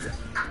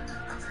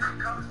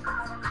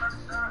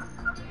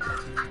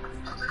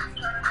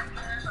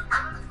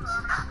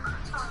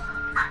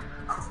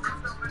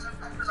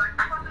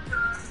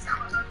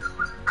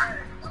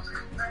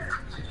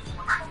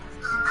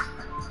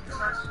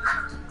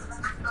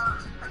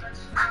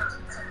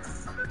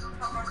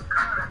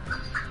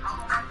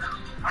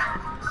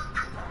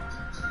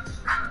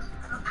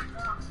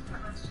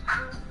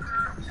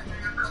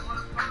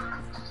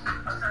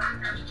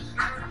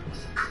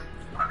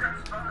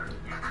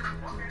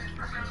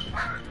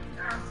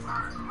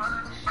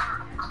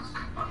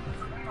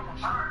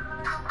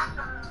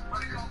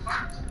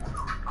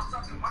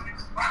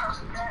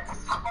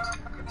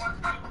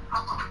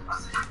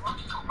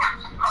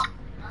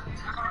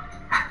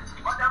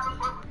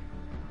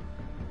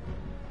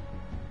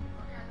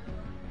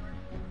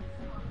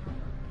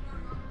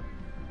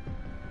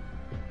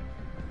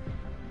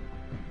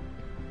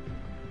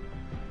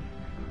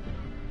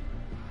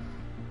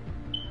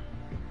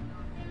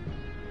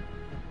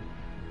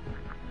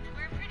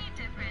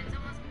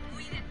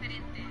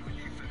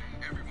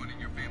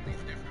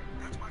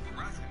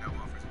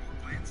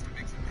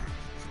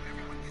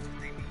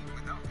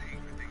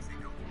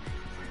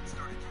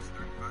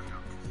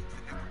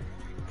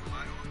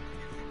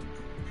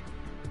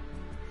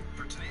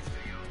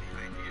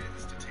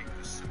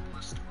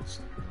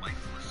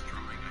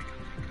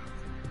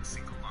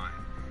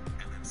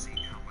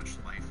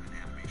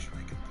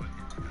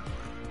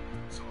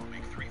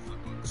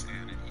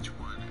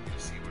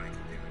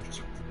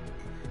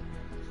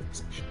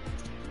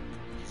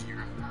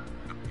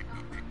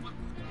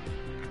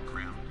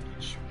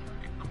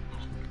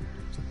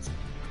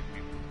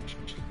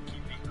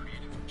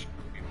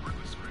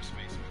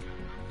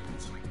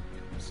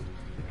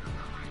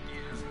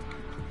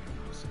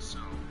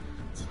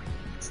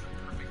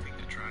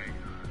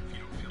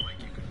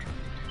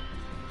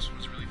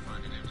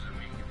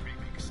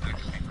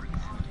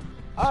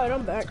 Alright,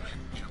 I'm back.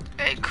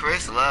 Hey,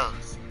 Chris Love.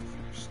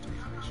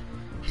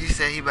 He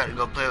said he about to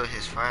go play with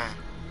his friend.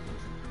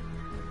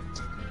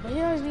 But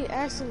he always be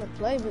asking to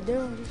play, but then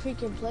when he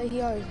freaking play,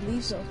 he always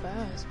leaves so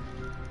fast.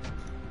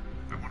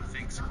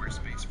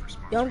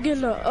 Yeah, I'm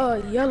getting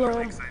a yellow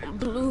and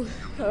blue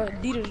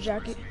Adidas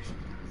jacket.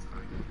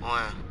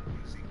 When?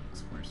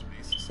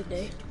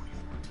 Today.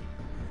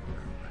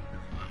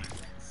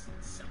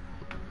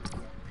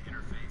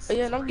 Oh,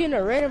 yeah, and I'm getting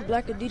a red and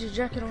black Adidas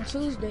jacket on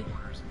Tuesday.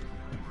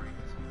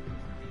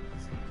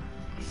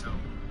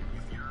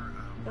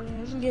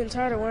 I'm getting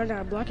tired of wearing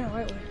that black and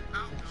white one.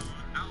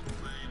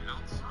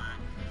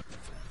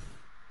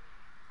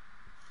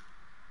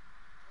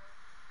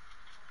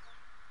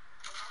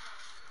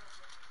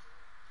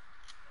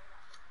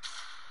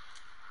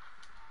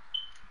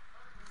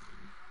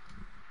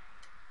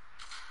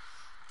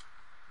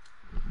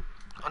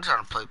 I'm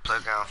trying to play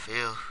Playground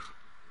Field.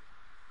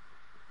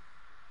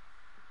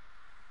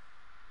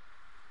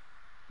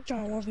 I'm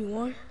trying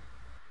 1v1.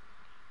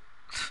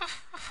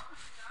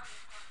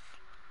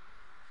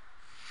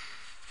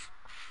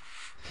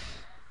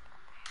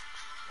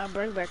 I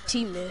bring back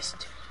Team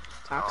Mist.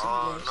 Toxic Mist.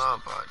 I don't know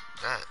about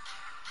that.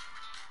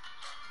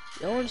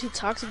 You don't want to see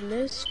Toxic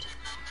Mist?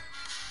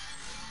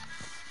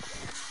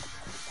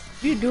 If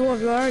you do,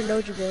 if you already know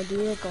what you're gonna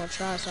do, you ain't gonna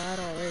try, so I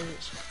don't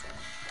rage.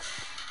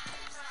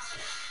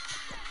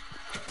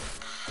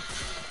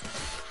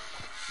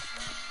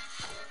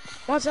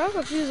 Once I'm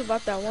confused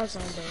about that one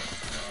song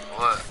though.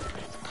 What?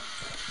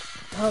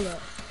 Hold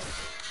up.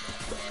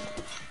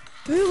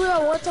 Remember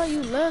that one time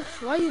you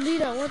left? Why you leave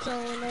that one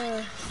time when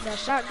that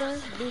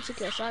shotgun? Dude took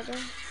your shotgun?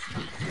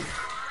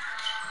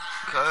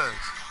 Cause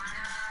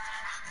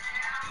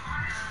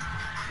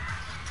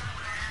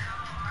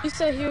he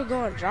said he was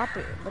gonna drop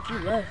it, but you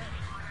left.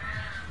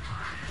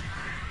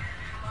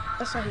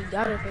 That's how he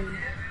got it from you.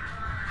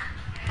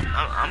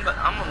 I'm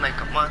gonna make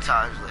a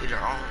montage later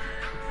on.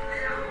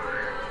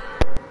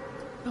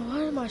 Oh, why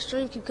did my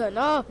stream keep cutting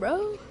off,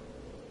 bro?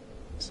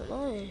 It's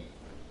annoying.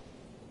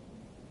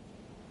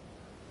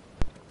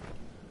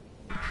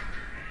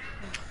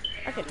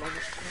 I can never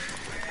stream.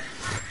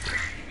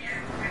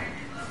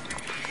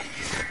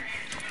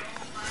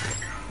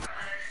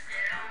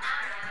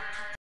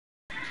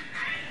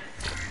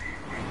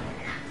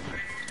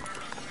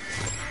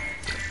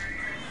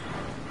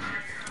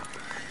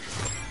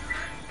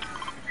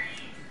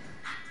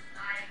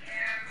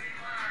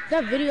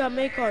 That video I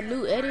made called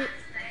New Edit,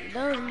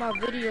 that was my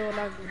video and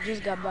I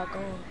just got back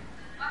on.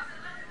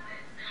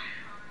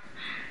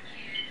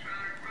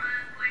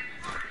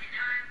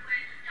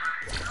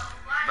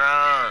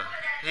 Bro,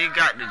 he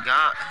got the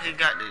gun, he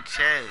got the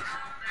chest.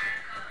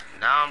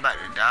 Now I'm about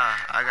to die.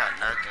 I got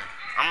nothing.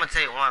 I'm gonna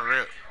take one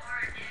rip.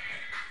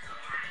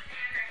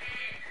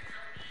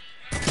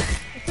 I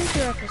think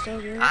trapping so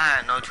good. I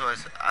had no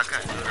choice. I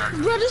couldn't do that.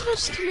 Bro, this man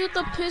just killed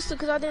the pistol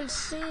because I didn't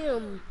see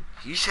him.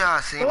 You should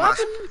have seen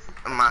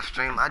my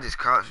stream. I just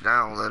crouched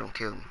down and let him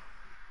kill me.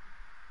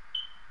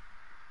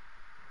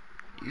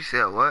 You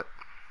said what?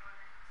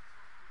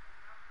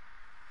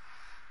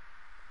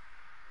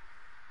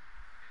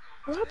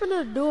 What happened to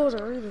the doors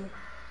arena?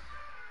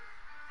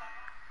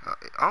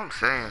 I'm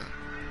saying.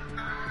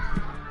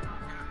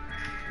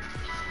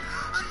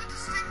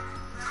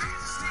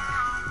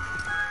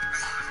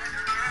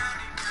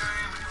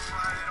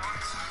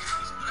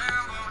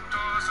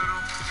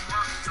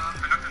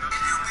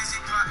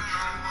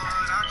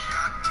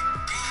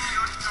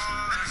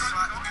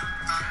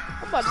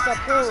 I'm about to stop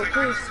playing with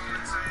Chris.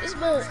 This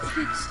man,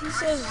 he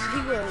says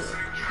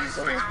he's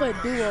gonna play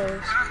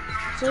duos.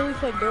 So when we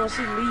play duos,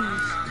 he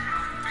leaves.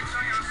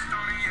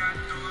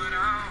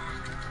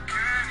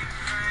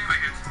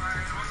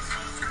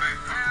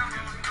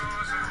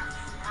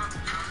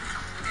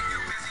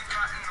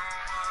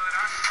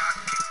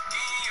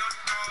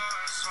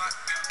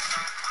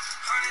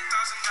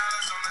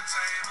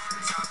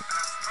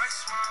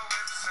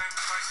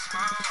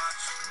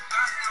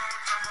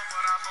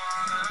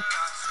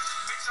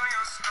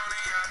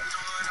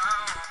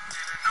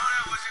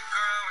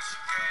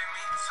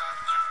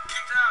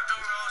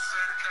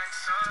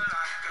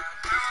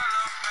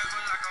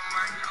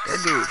 That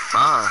dude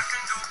fine.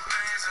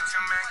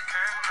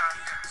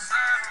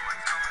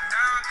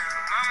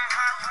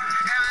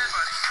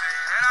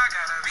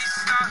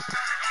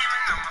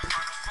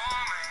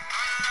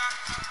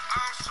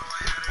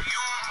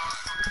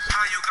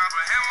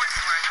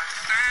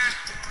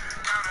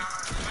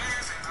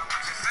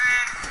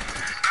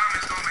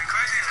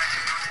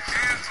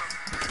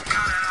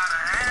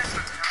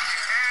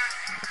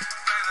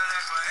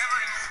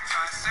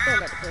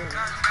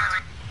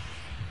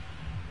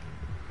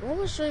 Why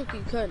was Shrimp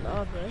keep cutting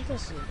off, man?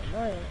 That's just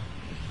annoying.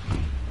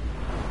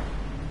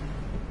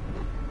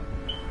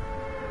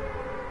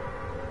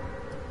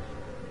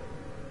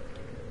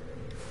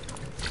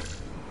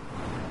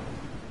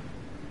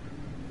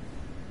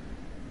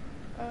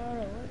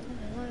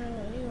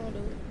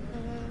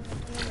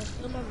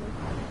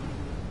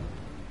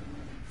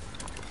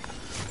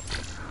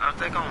 I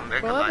think I'm gonna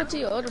make What happened to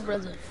your older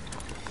brother?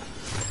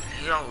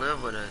 He don't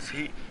live with us.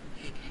 He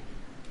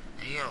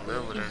don't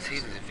live with us. He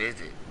just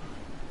visit.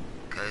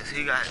 Cause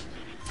he got,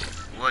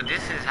 well,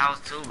 this is his house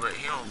too, but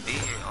he don't be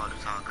here all the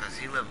time cause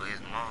he live with his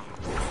mom.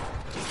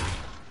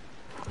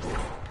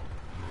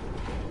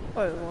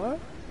 Wait, what?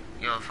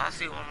 Yo, if I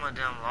see one more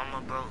damn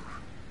llama, bro,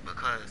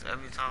 because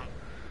every time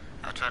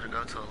I try to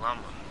go to a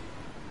llama,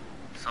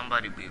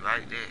 somebody be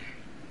right there.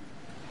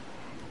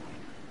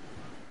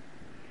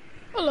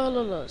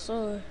 Look,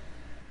 so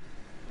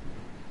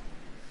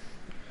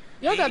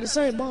y'all got the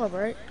same mom,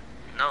 right?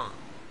 No,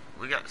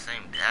 we got the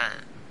same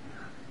dad.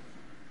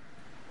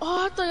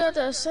 Oh, I thought y'all had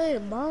the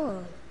same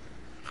mom.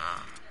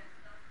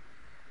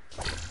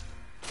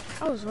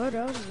 I was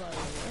wondering, I was like,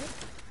 what?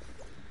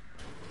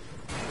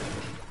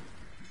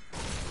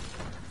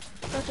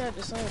 I thought y'all had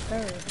the same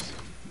parents.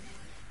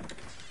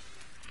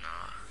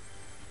 Nah.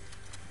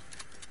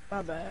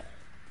 My bad.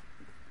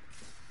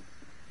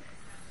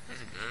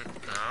 It's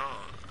good, cause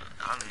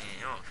I mean,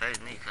 it don't faze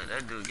me, cause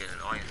that dude get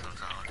annoying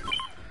sometimes.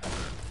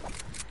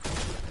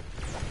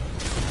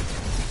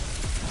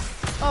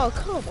 Oh,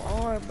 come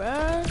on,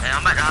 man. Hey,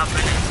 I'm about to hop in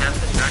and test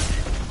the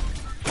dungeon.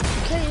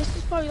 Okay, this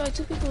is probably like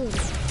 2 people in it.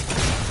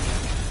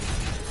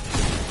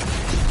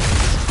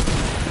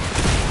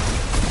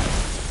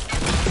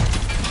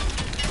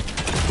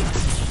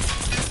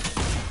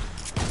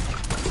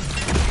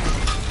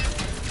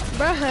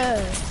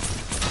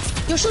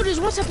 Bruh. Yo, shooters,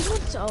 what's up?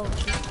 Oh,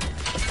 shit.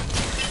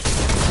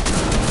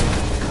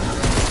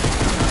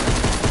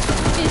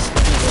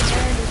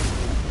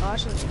 I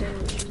should stay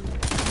with you.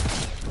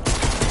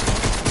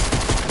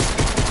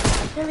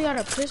 He only got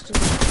a pistol.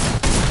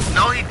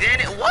 No, he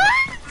didn't. What?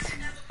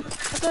 I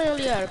thought he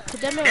only had a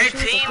pistol. They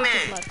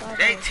teaming.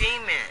 They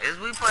teaming. Is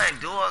we playing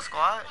duo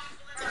squad?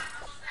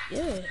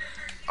 Yeah.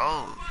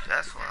 Oh,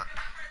 that's why.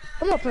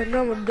 I'm not playing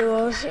number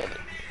duos.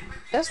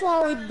 That's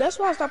why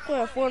I stopped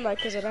playing Fortnite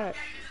because of that.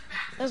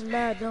 That's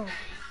mad though.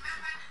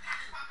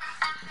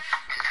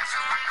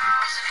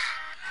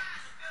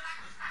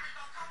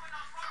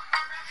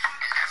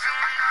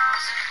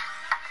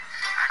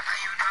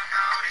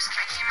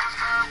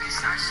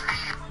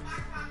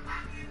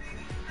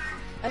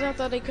 I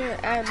thought they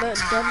couldn't add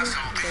nothing dummy.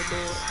 They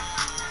did.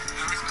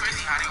 It's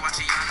crazy how they watch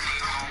a young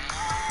nigga go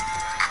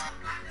more.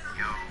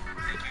 Yo,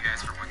 thank you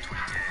guys for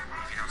 120K.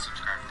 If you don't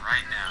subscribe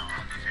right now,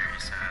 I'll be very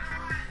sad.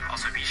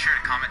 Also, be sure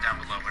to comment down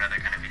below what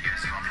other kind of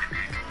videos you want me to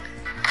make.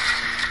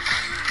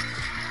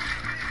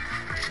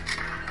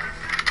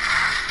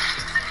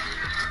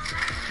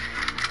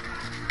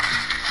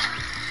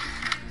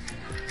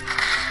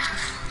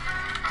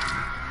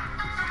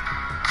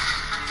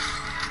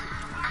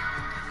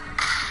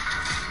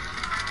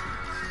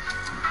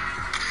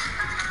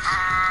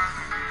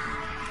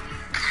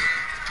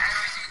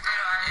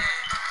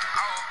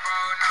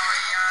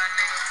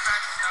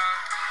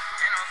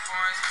 Ain't no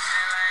foreign,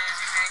 switching lanes,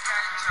 you can't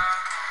catch up.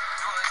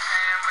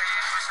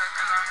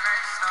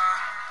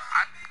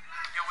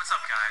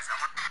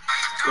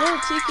 Yo,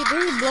 Tiki,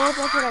 did you blow up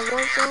off of that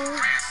one song?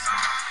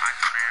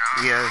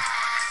 Yeah.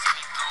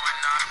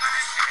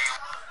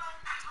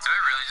 Did I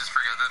really just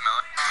forget that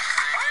melody?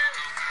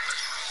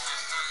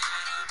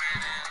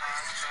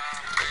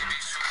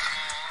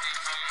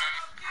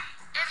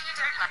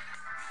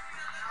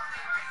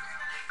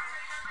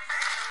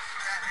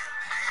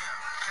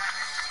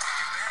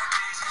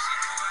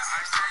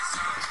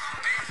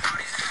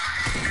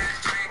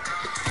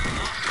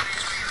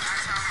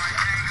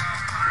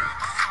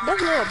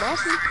 That's Lil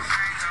Bossy.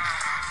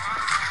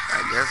 I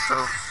guess so.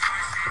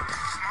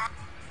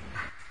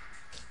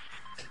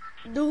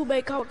 Dude who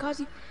made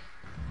Kamikaze.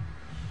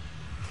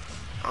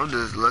 I'm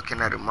just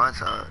looking at a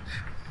montage.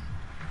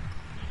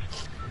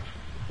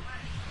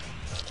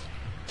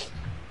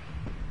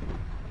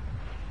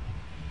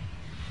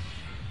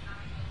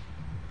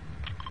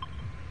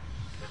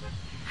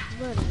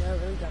 Buddy, that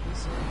really got me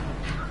sick.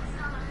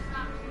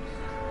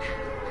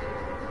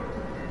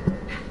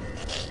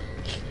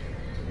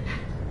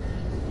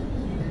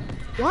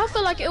 Well, I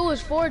feel like it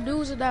was 4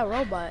 dudes in that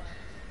robot.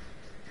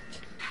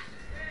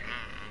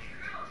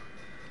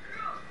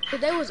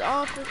 But they was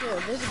all freaking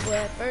invisible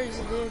at first,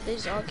 and then they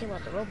just all came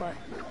out the robot.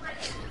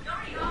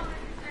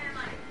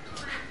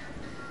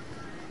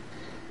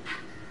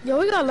 Yo,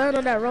 we gotta learn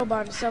on that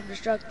robot and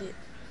self-destruct it.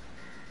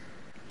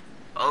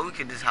 Oh, we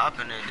could just hop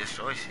in there and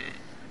destroy shit.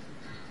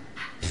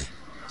 That's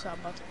what I'm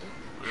about to do.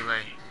 We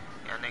like,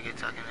 y'all nigga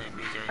talking to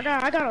BJ.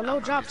 I got a low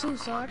drop too,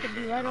 so I can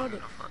be right on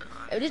it.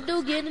 If this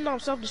dude getting in, I'm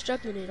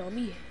self-destructing it on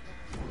me.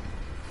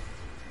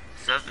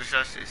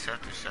 Self-destruct is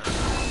self-destruct.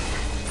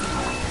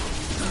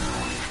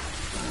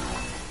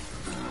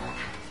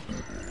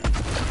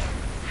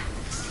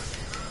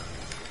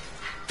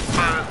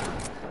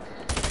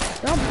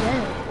 I'm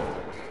dead.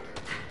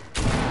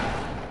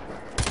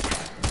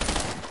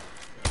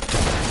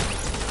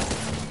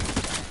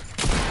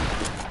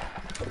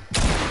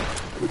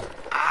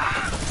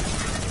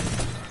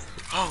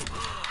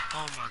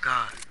 Oh my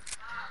god.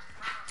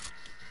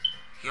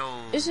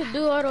 Yo. It's a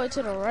dude all the way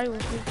to the right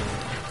with people.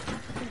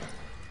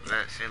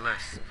 Say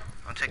less.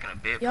 I'm taking a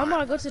bit. Yeah, I'm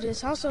gonna go to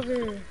this house over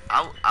here.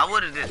 I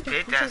would have just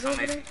picked that over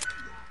for me. there?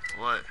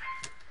 What?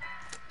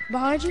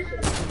 Behind you?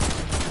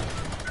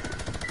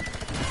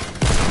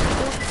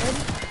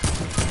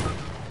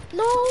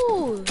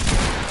 No!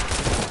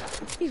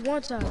 He's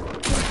one time.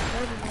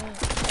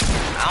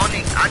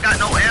 I got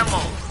no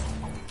ammo.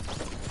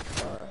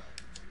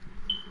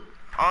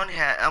 I only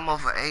had ammo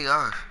for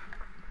AR.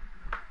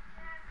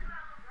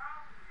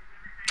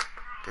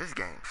 This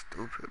game's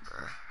stupid,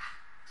 bro.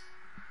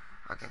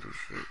 I can do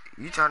shit.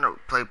 You trying to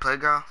play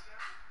Playground?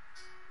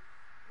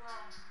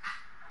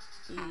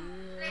 Yeah.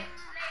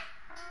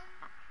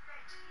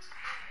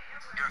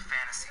 You're a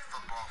fantasy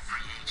football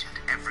free agent.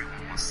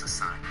 Everyone wants to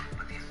sign you,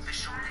 but the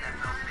official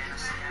NFL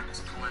fantasy app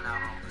is pulling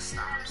out all the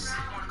stops. You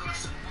want to go to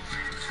Super Bowl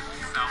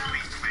 52? No,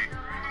 please, please.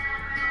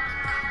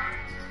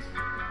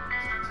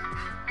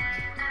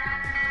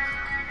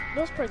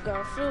 Those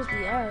Playground fills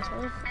me ass,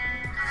 man.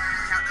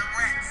 Count them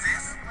rats,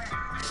 sis.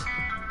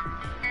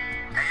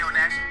 Hey, yo,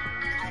 Nash.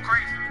 You go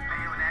crazy. Hey,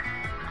 yo, Nash.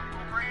 You go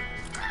crazy.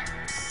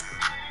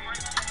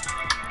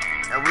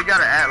 And we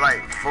gotta act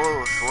like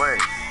full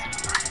sweat.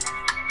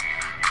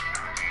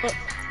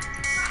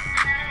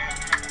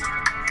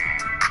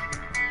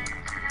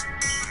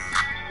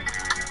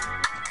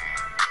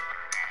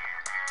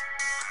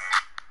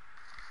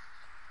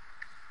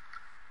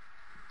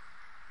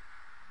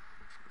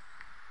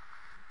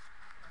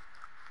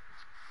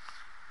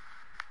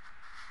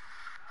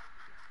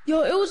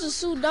 Yo, it was a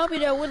tsunami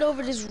that went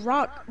over this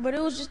rock, but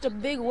it was just a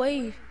big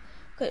wave.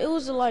 Cause it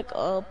was like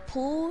a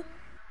pool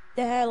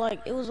that had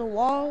like, it was a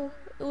wall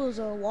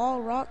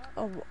rock,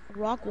 a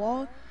rock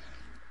wall.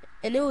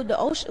 And it was, the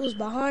ocean was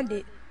behind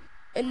it.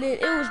 And then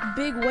it was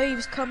big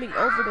waves coming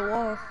over the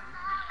wall.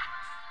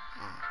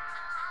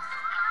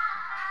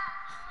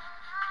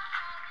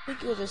 I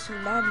think it was a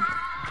tsunami.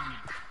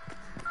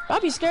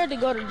 I'd be scared to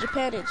go to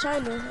Japan and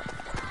China.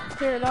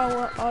 Hearing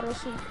all those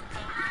things.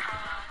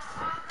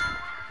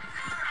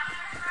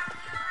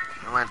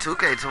 When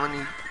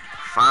 2K20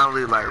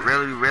 finally like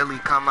really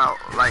come out,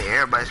 like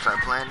everybody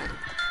start playing it,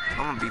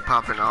 I'm gonna be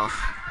popping off.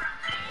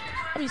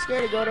 I'd be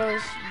scared to go to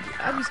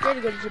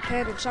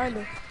Japan and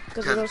China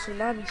because of those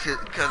tsunamis.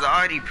 Cause I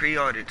already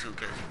pre-ordered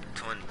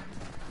 2K20.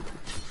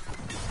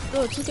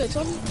 No,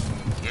 2K20?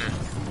 Yeah.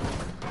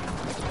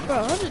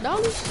 Bro,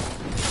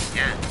 $100?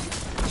 Yeah.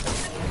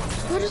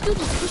 Bro, this dude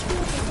just pushed me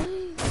off the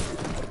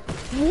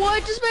thing.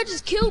 What? This man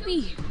just killed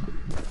me.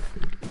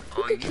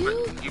 Oh,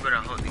 you better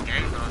hope the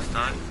game don't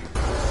start.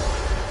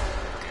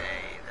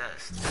 Dang,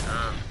 that's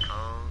tough,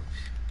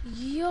 coach.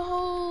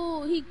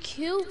 Yo, he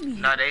killed me.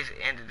 No, they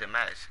ended the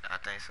match. I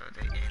think so.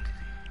 They ended it.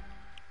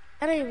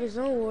 That ain't even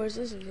Zone Wars,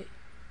 isn't it?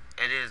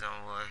 It is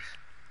on Wars.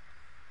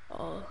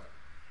 Oh.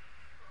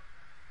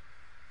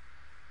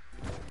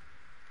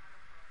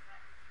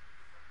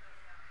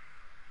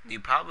 You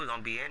probably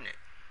gonna be in it.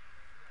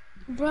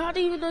 Bro, I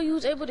didn't even know you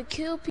was able to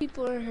kill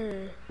people in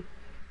here.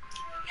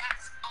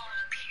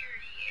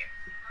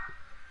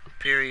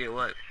 Period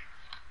what?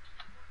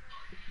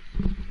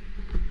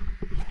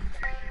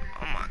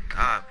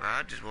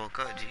 I just woke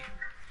up, G.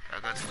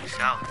 I got to the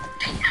shower.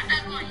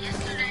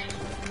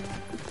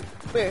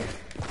 Where?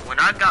 When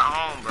I got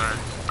home, bro,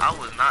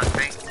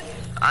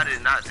 I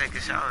did not take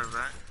a shower,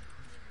 bro.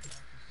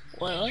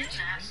 What?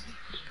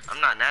 I'm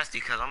not nasty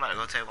because I'm about to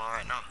go take one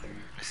right now. In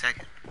a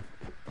second.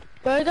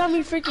 Bro, it got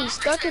me freaking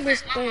stuck in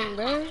this thing,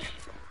 bro.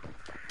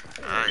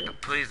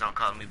 Alright, please don't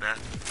call me back.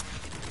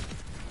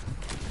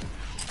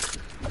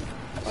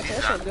 Okay,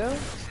 that's your girl?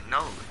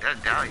 No,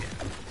 that's Dahlia.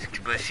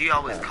 But she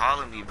always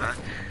calling me, bro.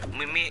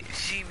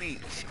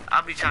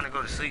 I be trying to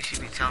go to sleep. She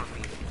be telling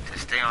me to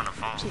stay on the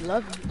phone. She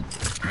love you.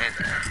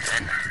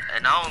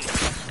 And I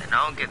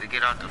don't get to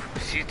get off the.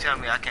 She tell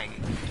me I can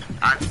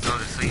go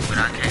to sleep, but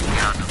I can't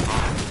get off the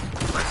phone.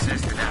 My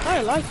sister that.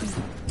 I like you. She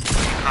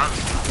calls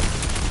me.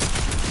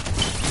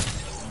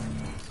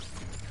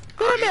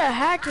 Look at that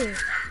hacking.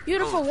 You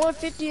hit him for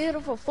 150, hit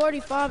him for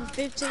 45 and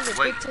 15 and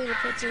 15 and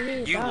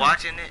 15. You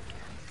watching it?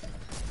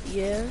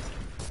 Yeah.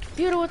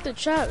 You hit him with the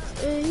trap.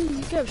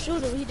 He kept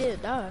shooting. He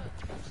didn't die.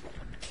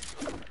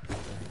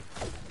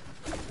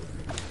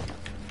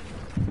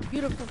 You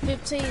hit him for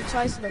 15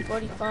 twice in the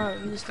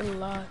 45. He was still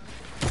alive.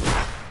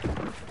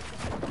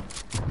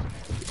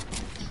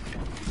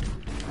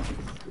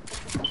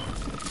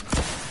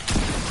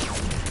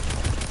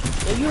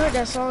 Have you heard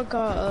that song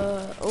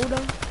called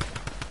Uno?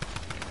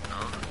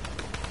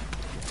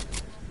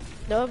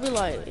 They'll be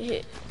like,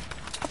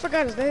 I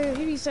forgot his name.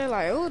 He be saying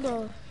like, oh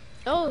no,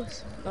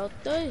 dos, no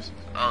dos.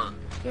 Oh,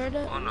 you heard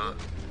that? Oh no,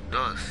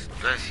 dos,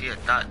 she a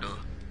thought though,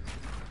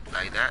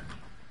 like that.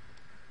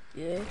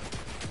 Yeah.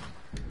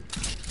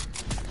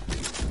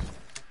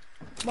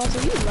 Monty,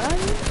 you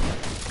lying?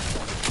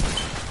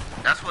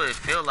 That's what it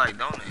feel like,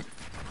 don't it?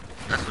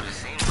 That's what it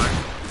seems like.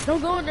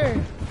 Don't go in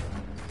there.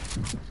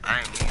 I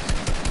ain't mean to.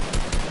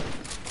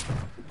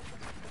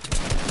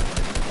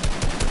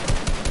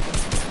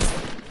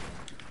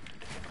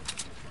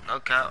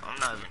 Okay, I'm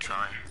not even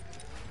trying.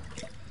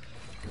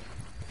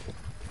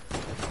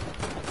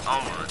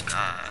 Oh my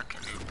god, I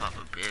can't even pop a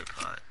bed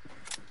pot.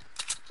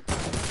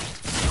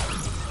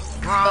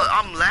 Bro,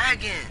 I'm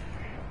lagging.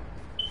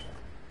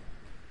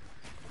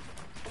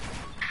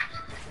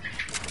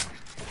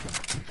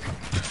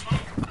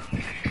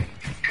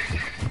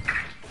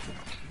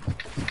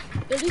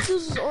 Yeah, these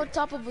dudes is on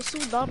top of a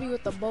tsunami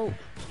with a boat.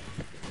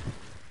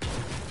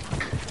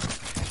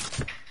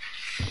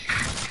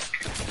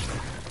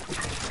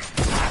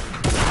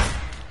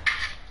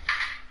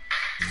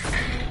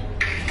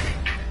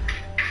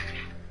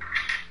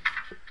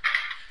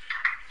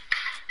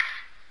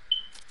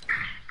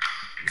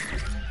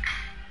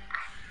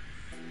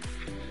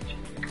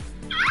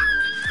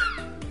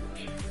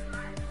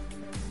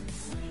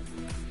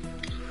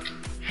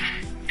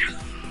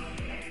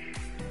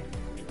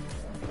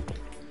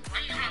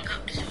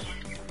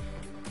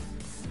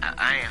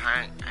 I ain't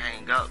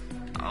hang up.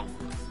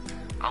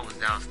 I was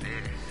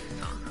downstairs.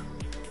 So.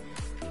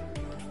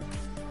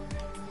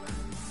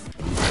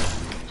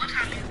 What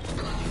time you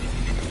woke up?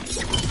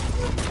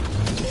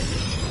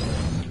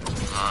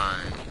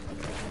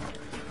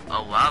 A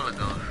while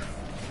ago.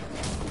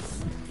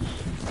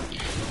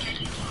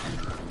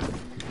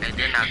 And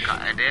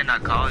then I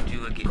called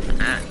you again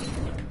back.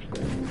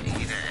 And you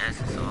didn't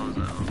answer, so I was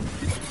like, oh.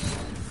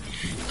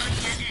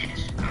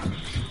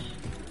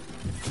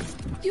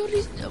 Yo,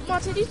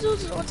 Monty, these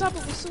dudes is on top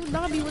of a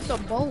tsunami with a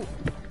boat.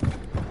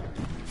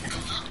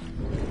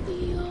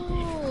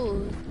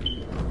 Yo.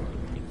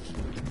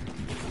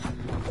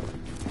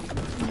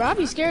 Bro, I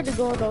be scared to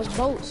go on those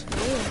boats, man.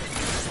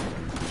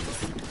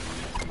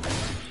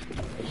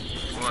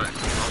 What?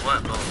 On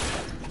what boat?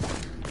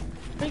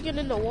 Drinking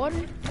in the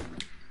water?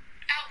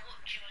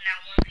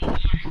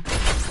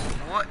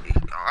 What?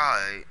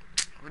 Alright.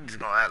 We're just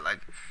gonna act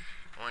like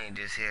we ain't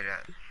just hear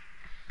that.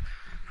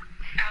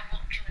 I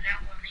whooped you and I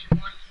won't leave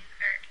one you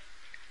hurt.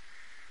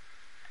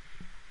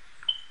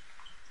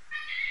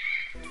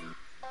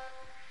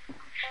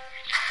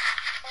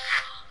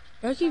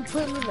 I keep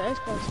putting in the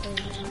Xbox thing.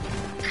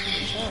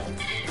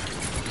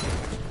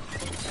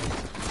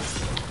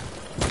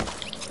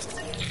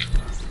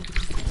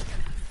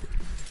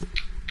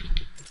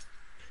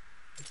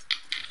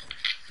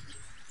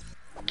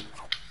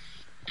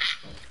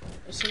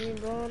 See me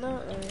blowing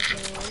up?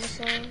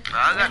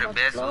 I got a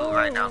best move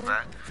right now, bro.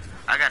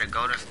 I got a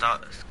golden scar,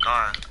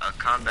 a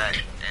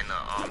combat, and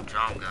a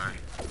drum gun.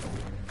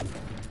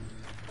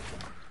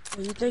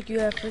 You think you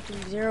have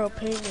freaking 0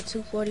 ping and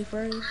 240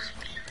 frames?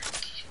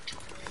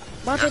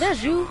 Monty,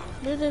 that's you?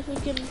 Then if we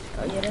can...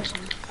 Oh yeah, that's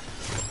you.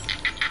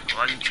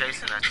 Why are you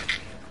chasing at me?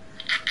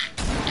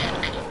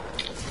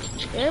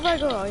 Everybody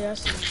go, oh yeah, I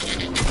see.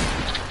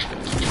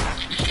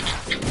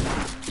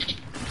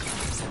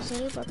 So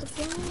they about to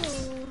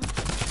blow.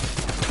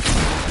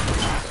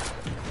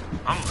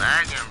 I'm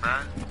lagging, bro.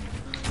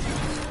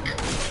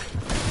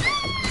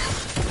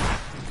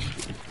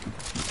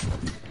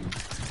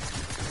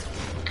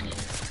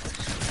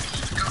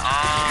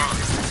 Oh,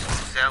 I'm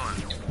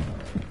selling.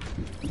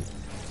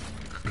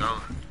 Let's go.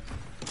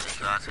 Thank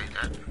you, I'll take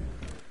that.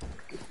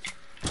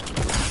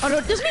 Oh no,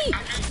 this me!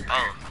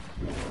 Oh.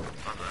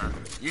 My bad.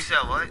 You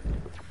said what?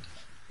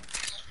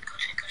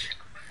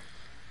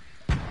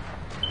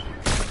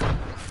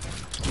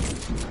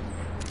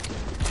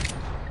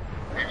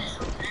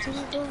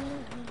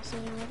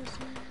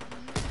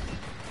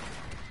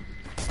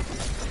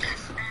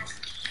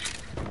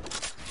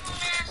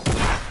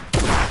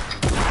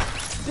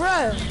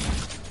 Bruh.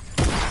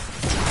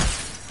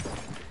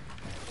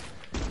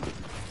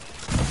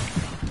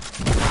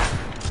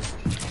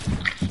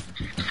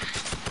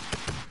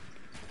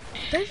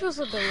 This was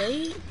a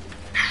delay.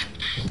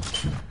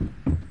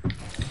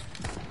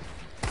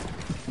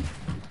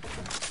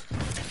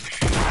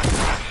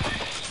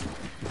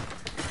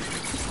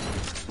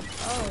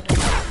 Oh.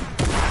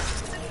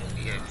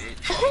 Yeah,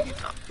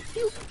 bitch.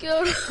 You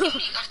killed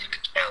him.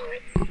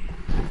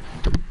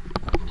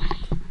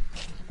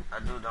 I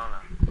do, don't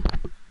I?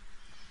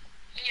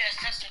 Yes,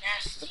 that's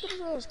nasty. Look at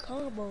those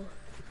combo.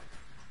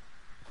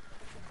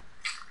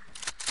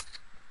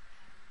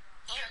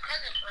 Your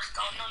cousin must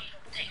don't know you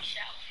don't take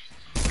showers.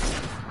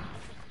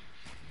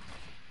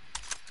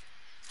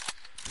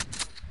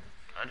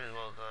 I just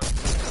woke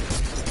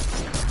up.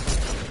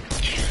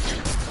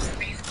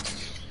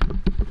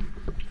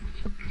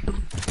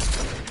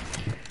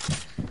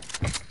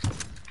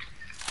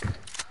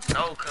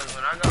 No, cause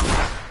when I got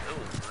home, it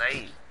was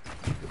late.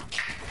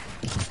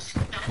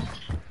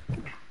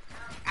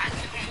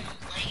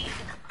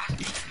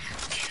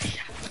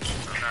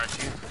 I'm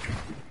not you.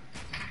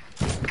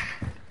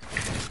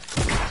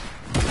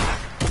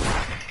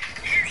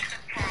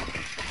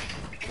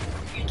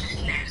 You're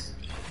just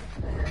nasty.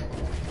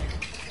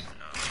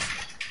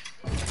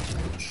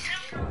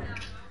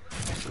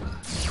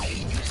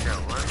 You said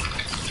what?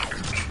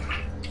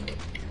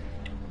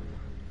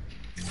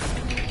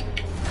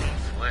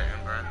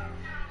 Sweating, bro.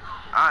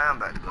 I am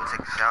about to go take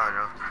a shower,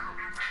 though.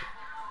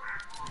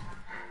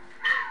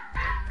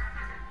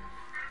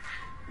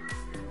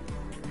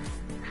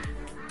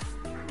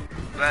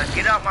 Bro,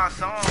 get out my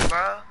song,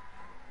 bro.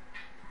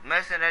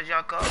 Messing at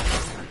your car.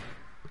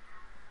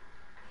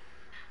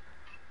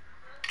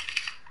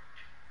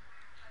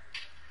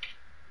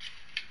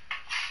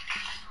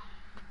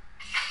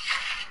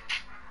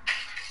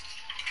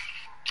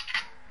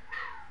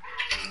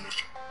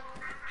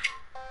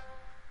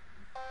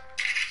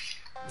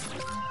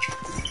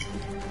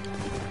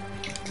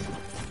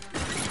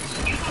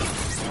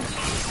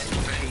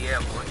 Yeah,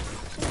 boy.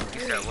 You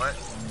said what?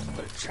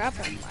 Put a trap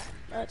on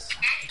my nuts.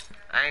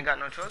 I ain't got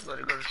no choice but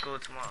to go to school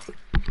tomorrow.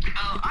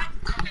 Oh, I'm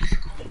coming to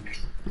school.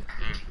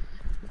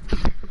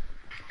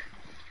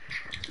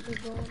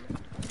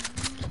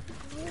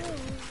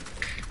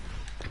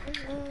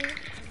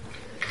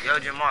 Yo,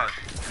 Jamar,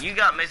 you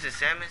got Mrs.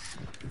 Simmons?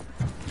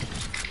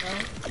 No.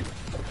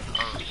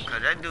 Oh,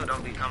 cause that dude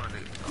don't be coming to,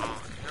 he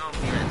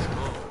don't be at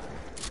school.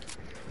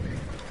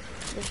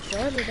 It's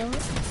better, don't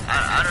it?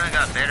 I done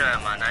got better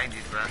at my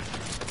 90s, bro.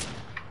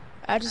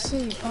 I just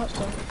see you pop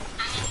though.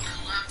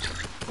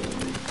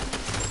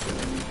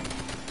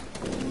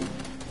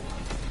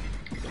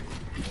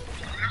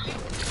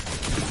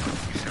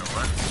 You said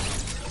what?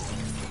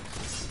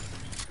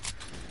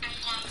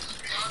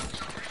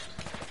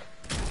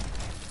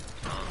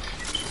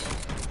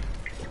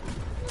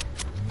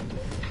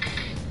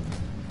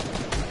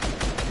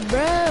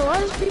 Bruh, why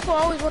does people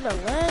always want to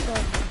land on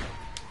me?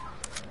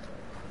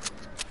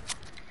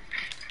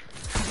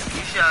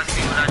 You should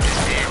see what I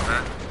just did, bro.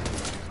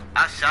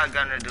 I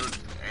shotgun a dude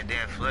and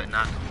then foot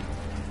knocked him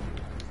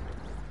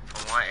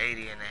from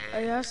 180 in the Oh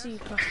head. yeah, I see you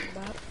talking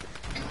about.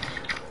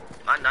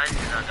 My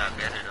 90s done got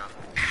better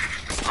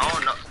though. I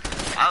don't know.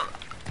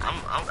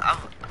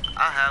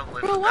 I have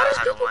with Bro, why does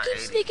how to people keep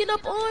 180. sneaking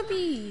up on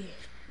me?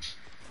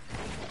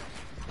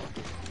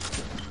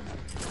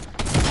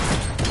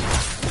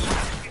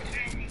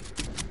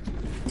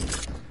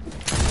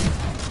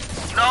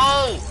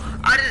 No!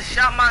 I just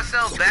shot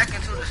myself back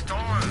into the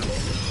storm.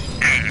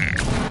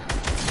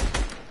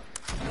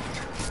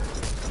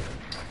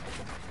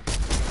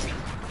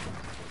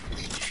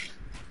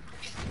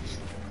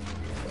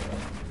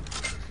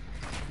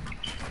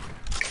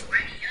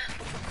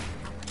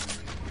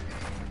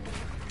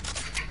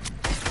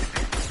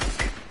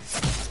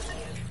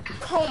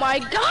 Oh my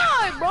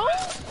god, bro!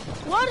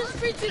 Why does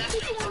freaking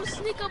people want to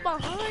sneak up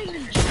behind me?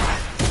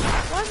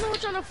 Why is no one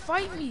trying to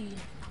fight me?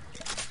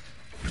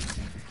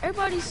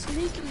 Everybody's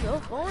sneaking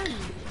up on me.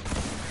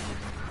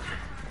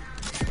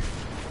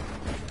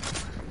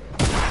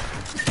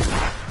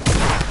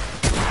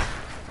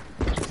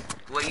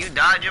 Well, you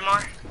died,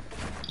 Jamar?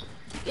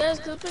 Yes,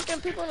 because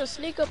freaking people want to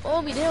sneak up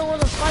on me. They don't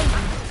want to fight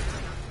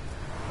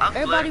me.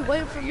 Everybody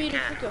waiting for me to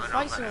freaking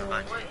fight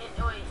someone.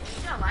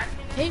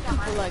 Hate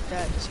people like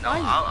that. Just No,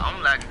 fight me.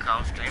 I'm lagging because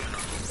I'm streaming them.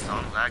 So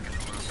I'm lagging a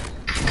little bit.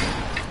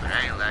 But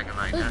I ain't lagging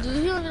like This that. dude,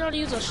 he don't know how to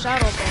use a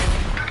shadow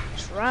ball.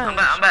 Try. I'm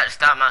about to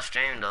stop my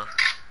stream though.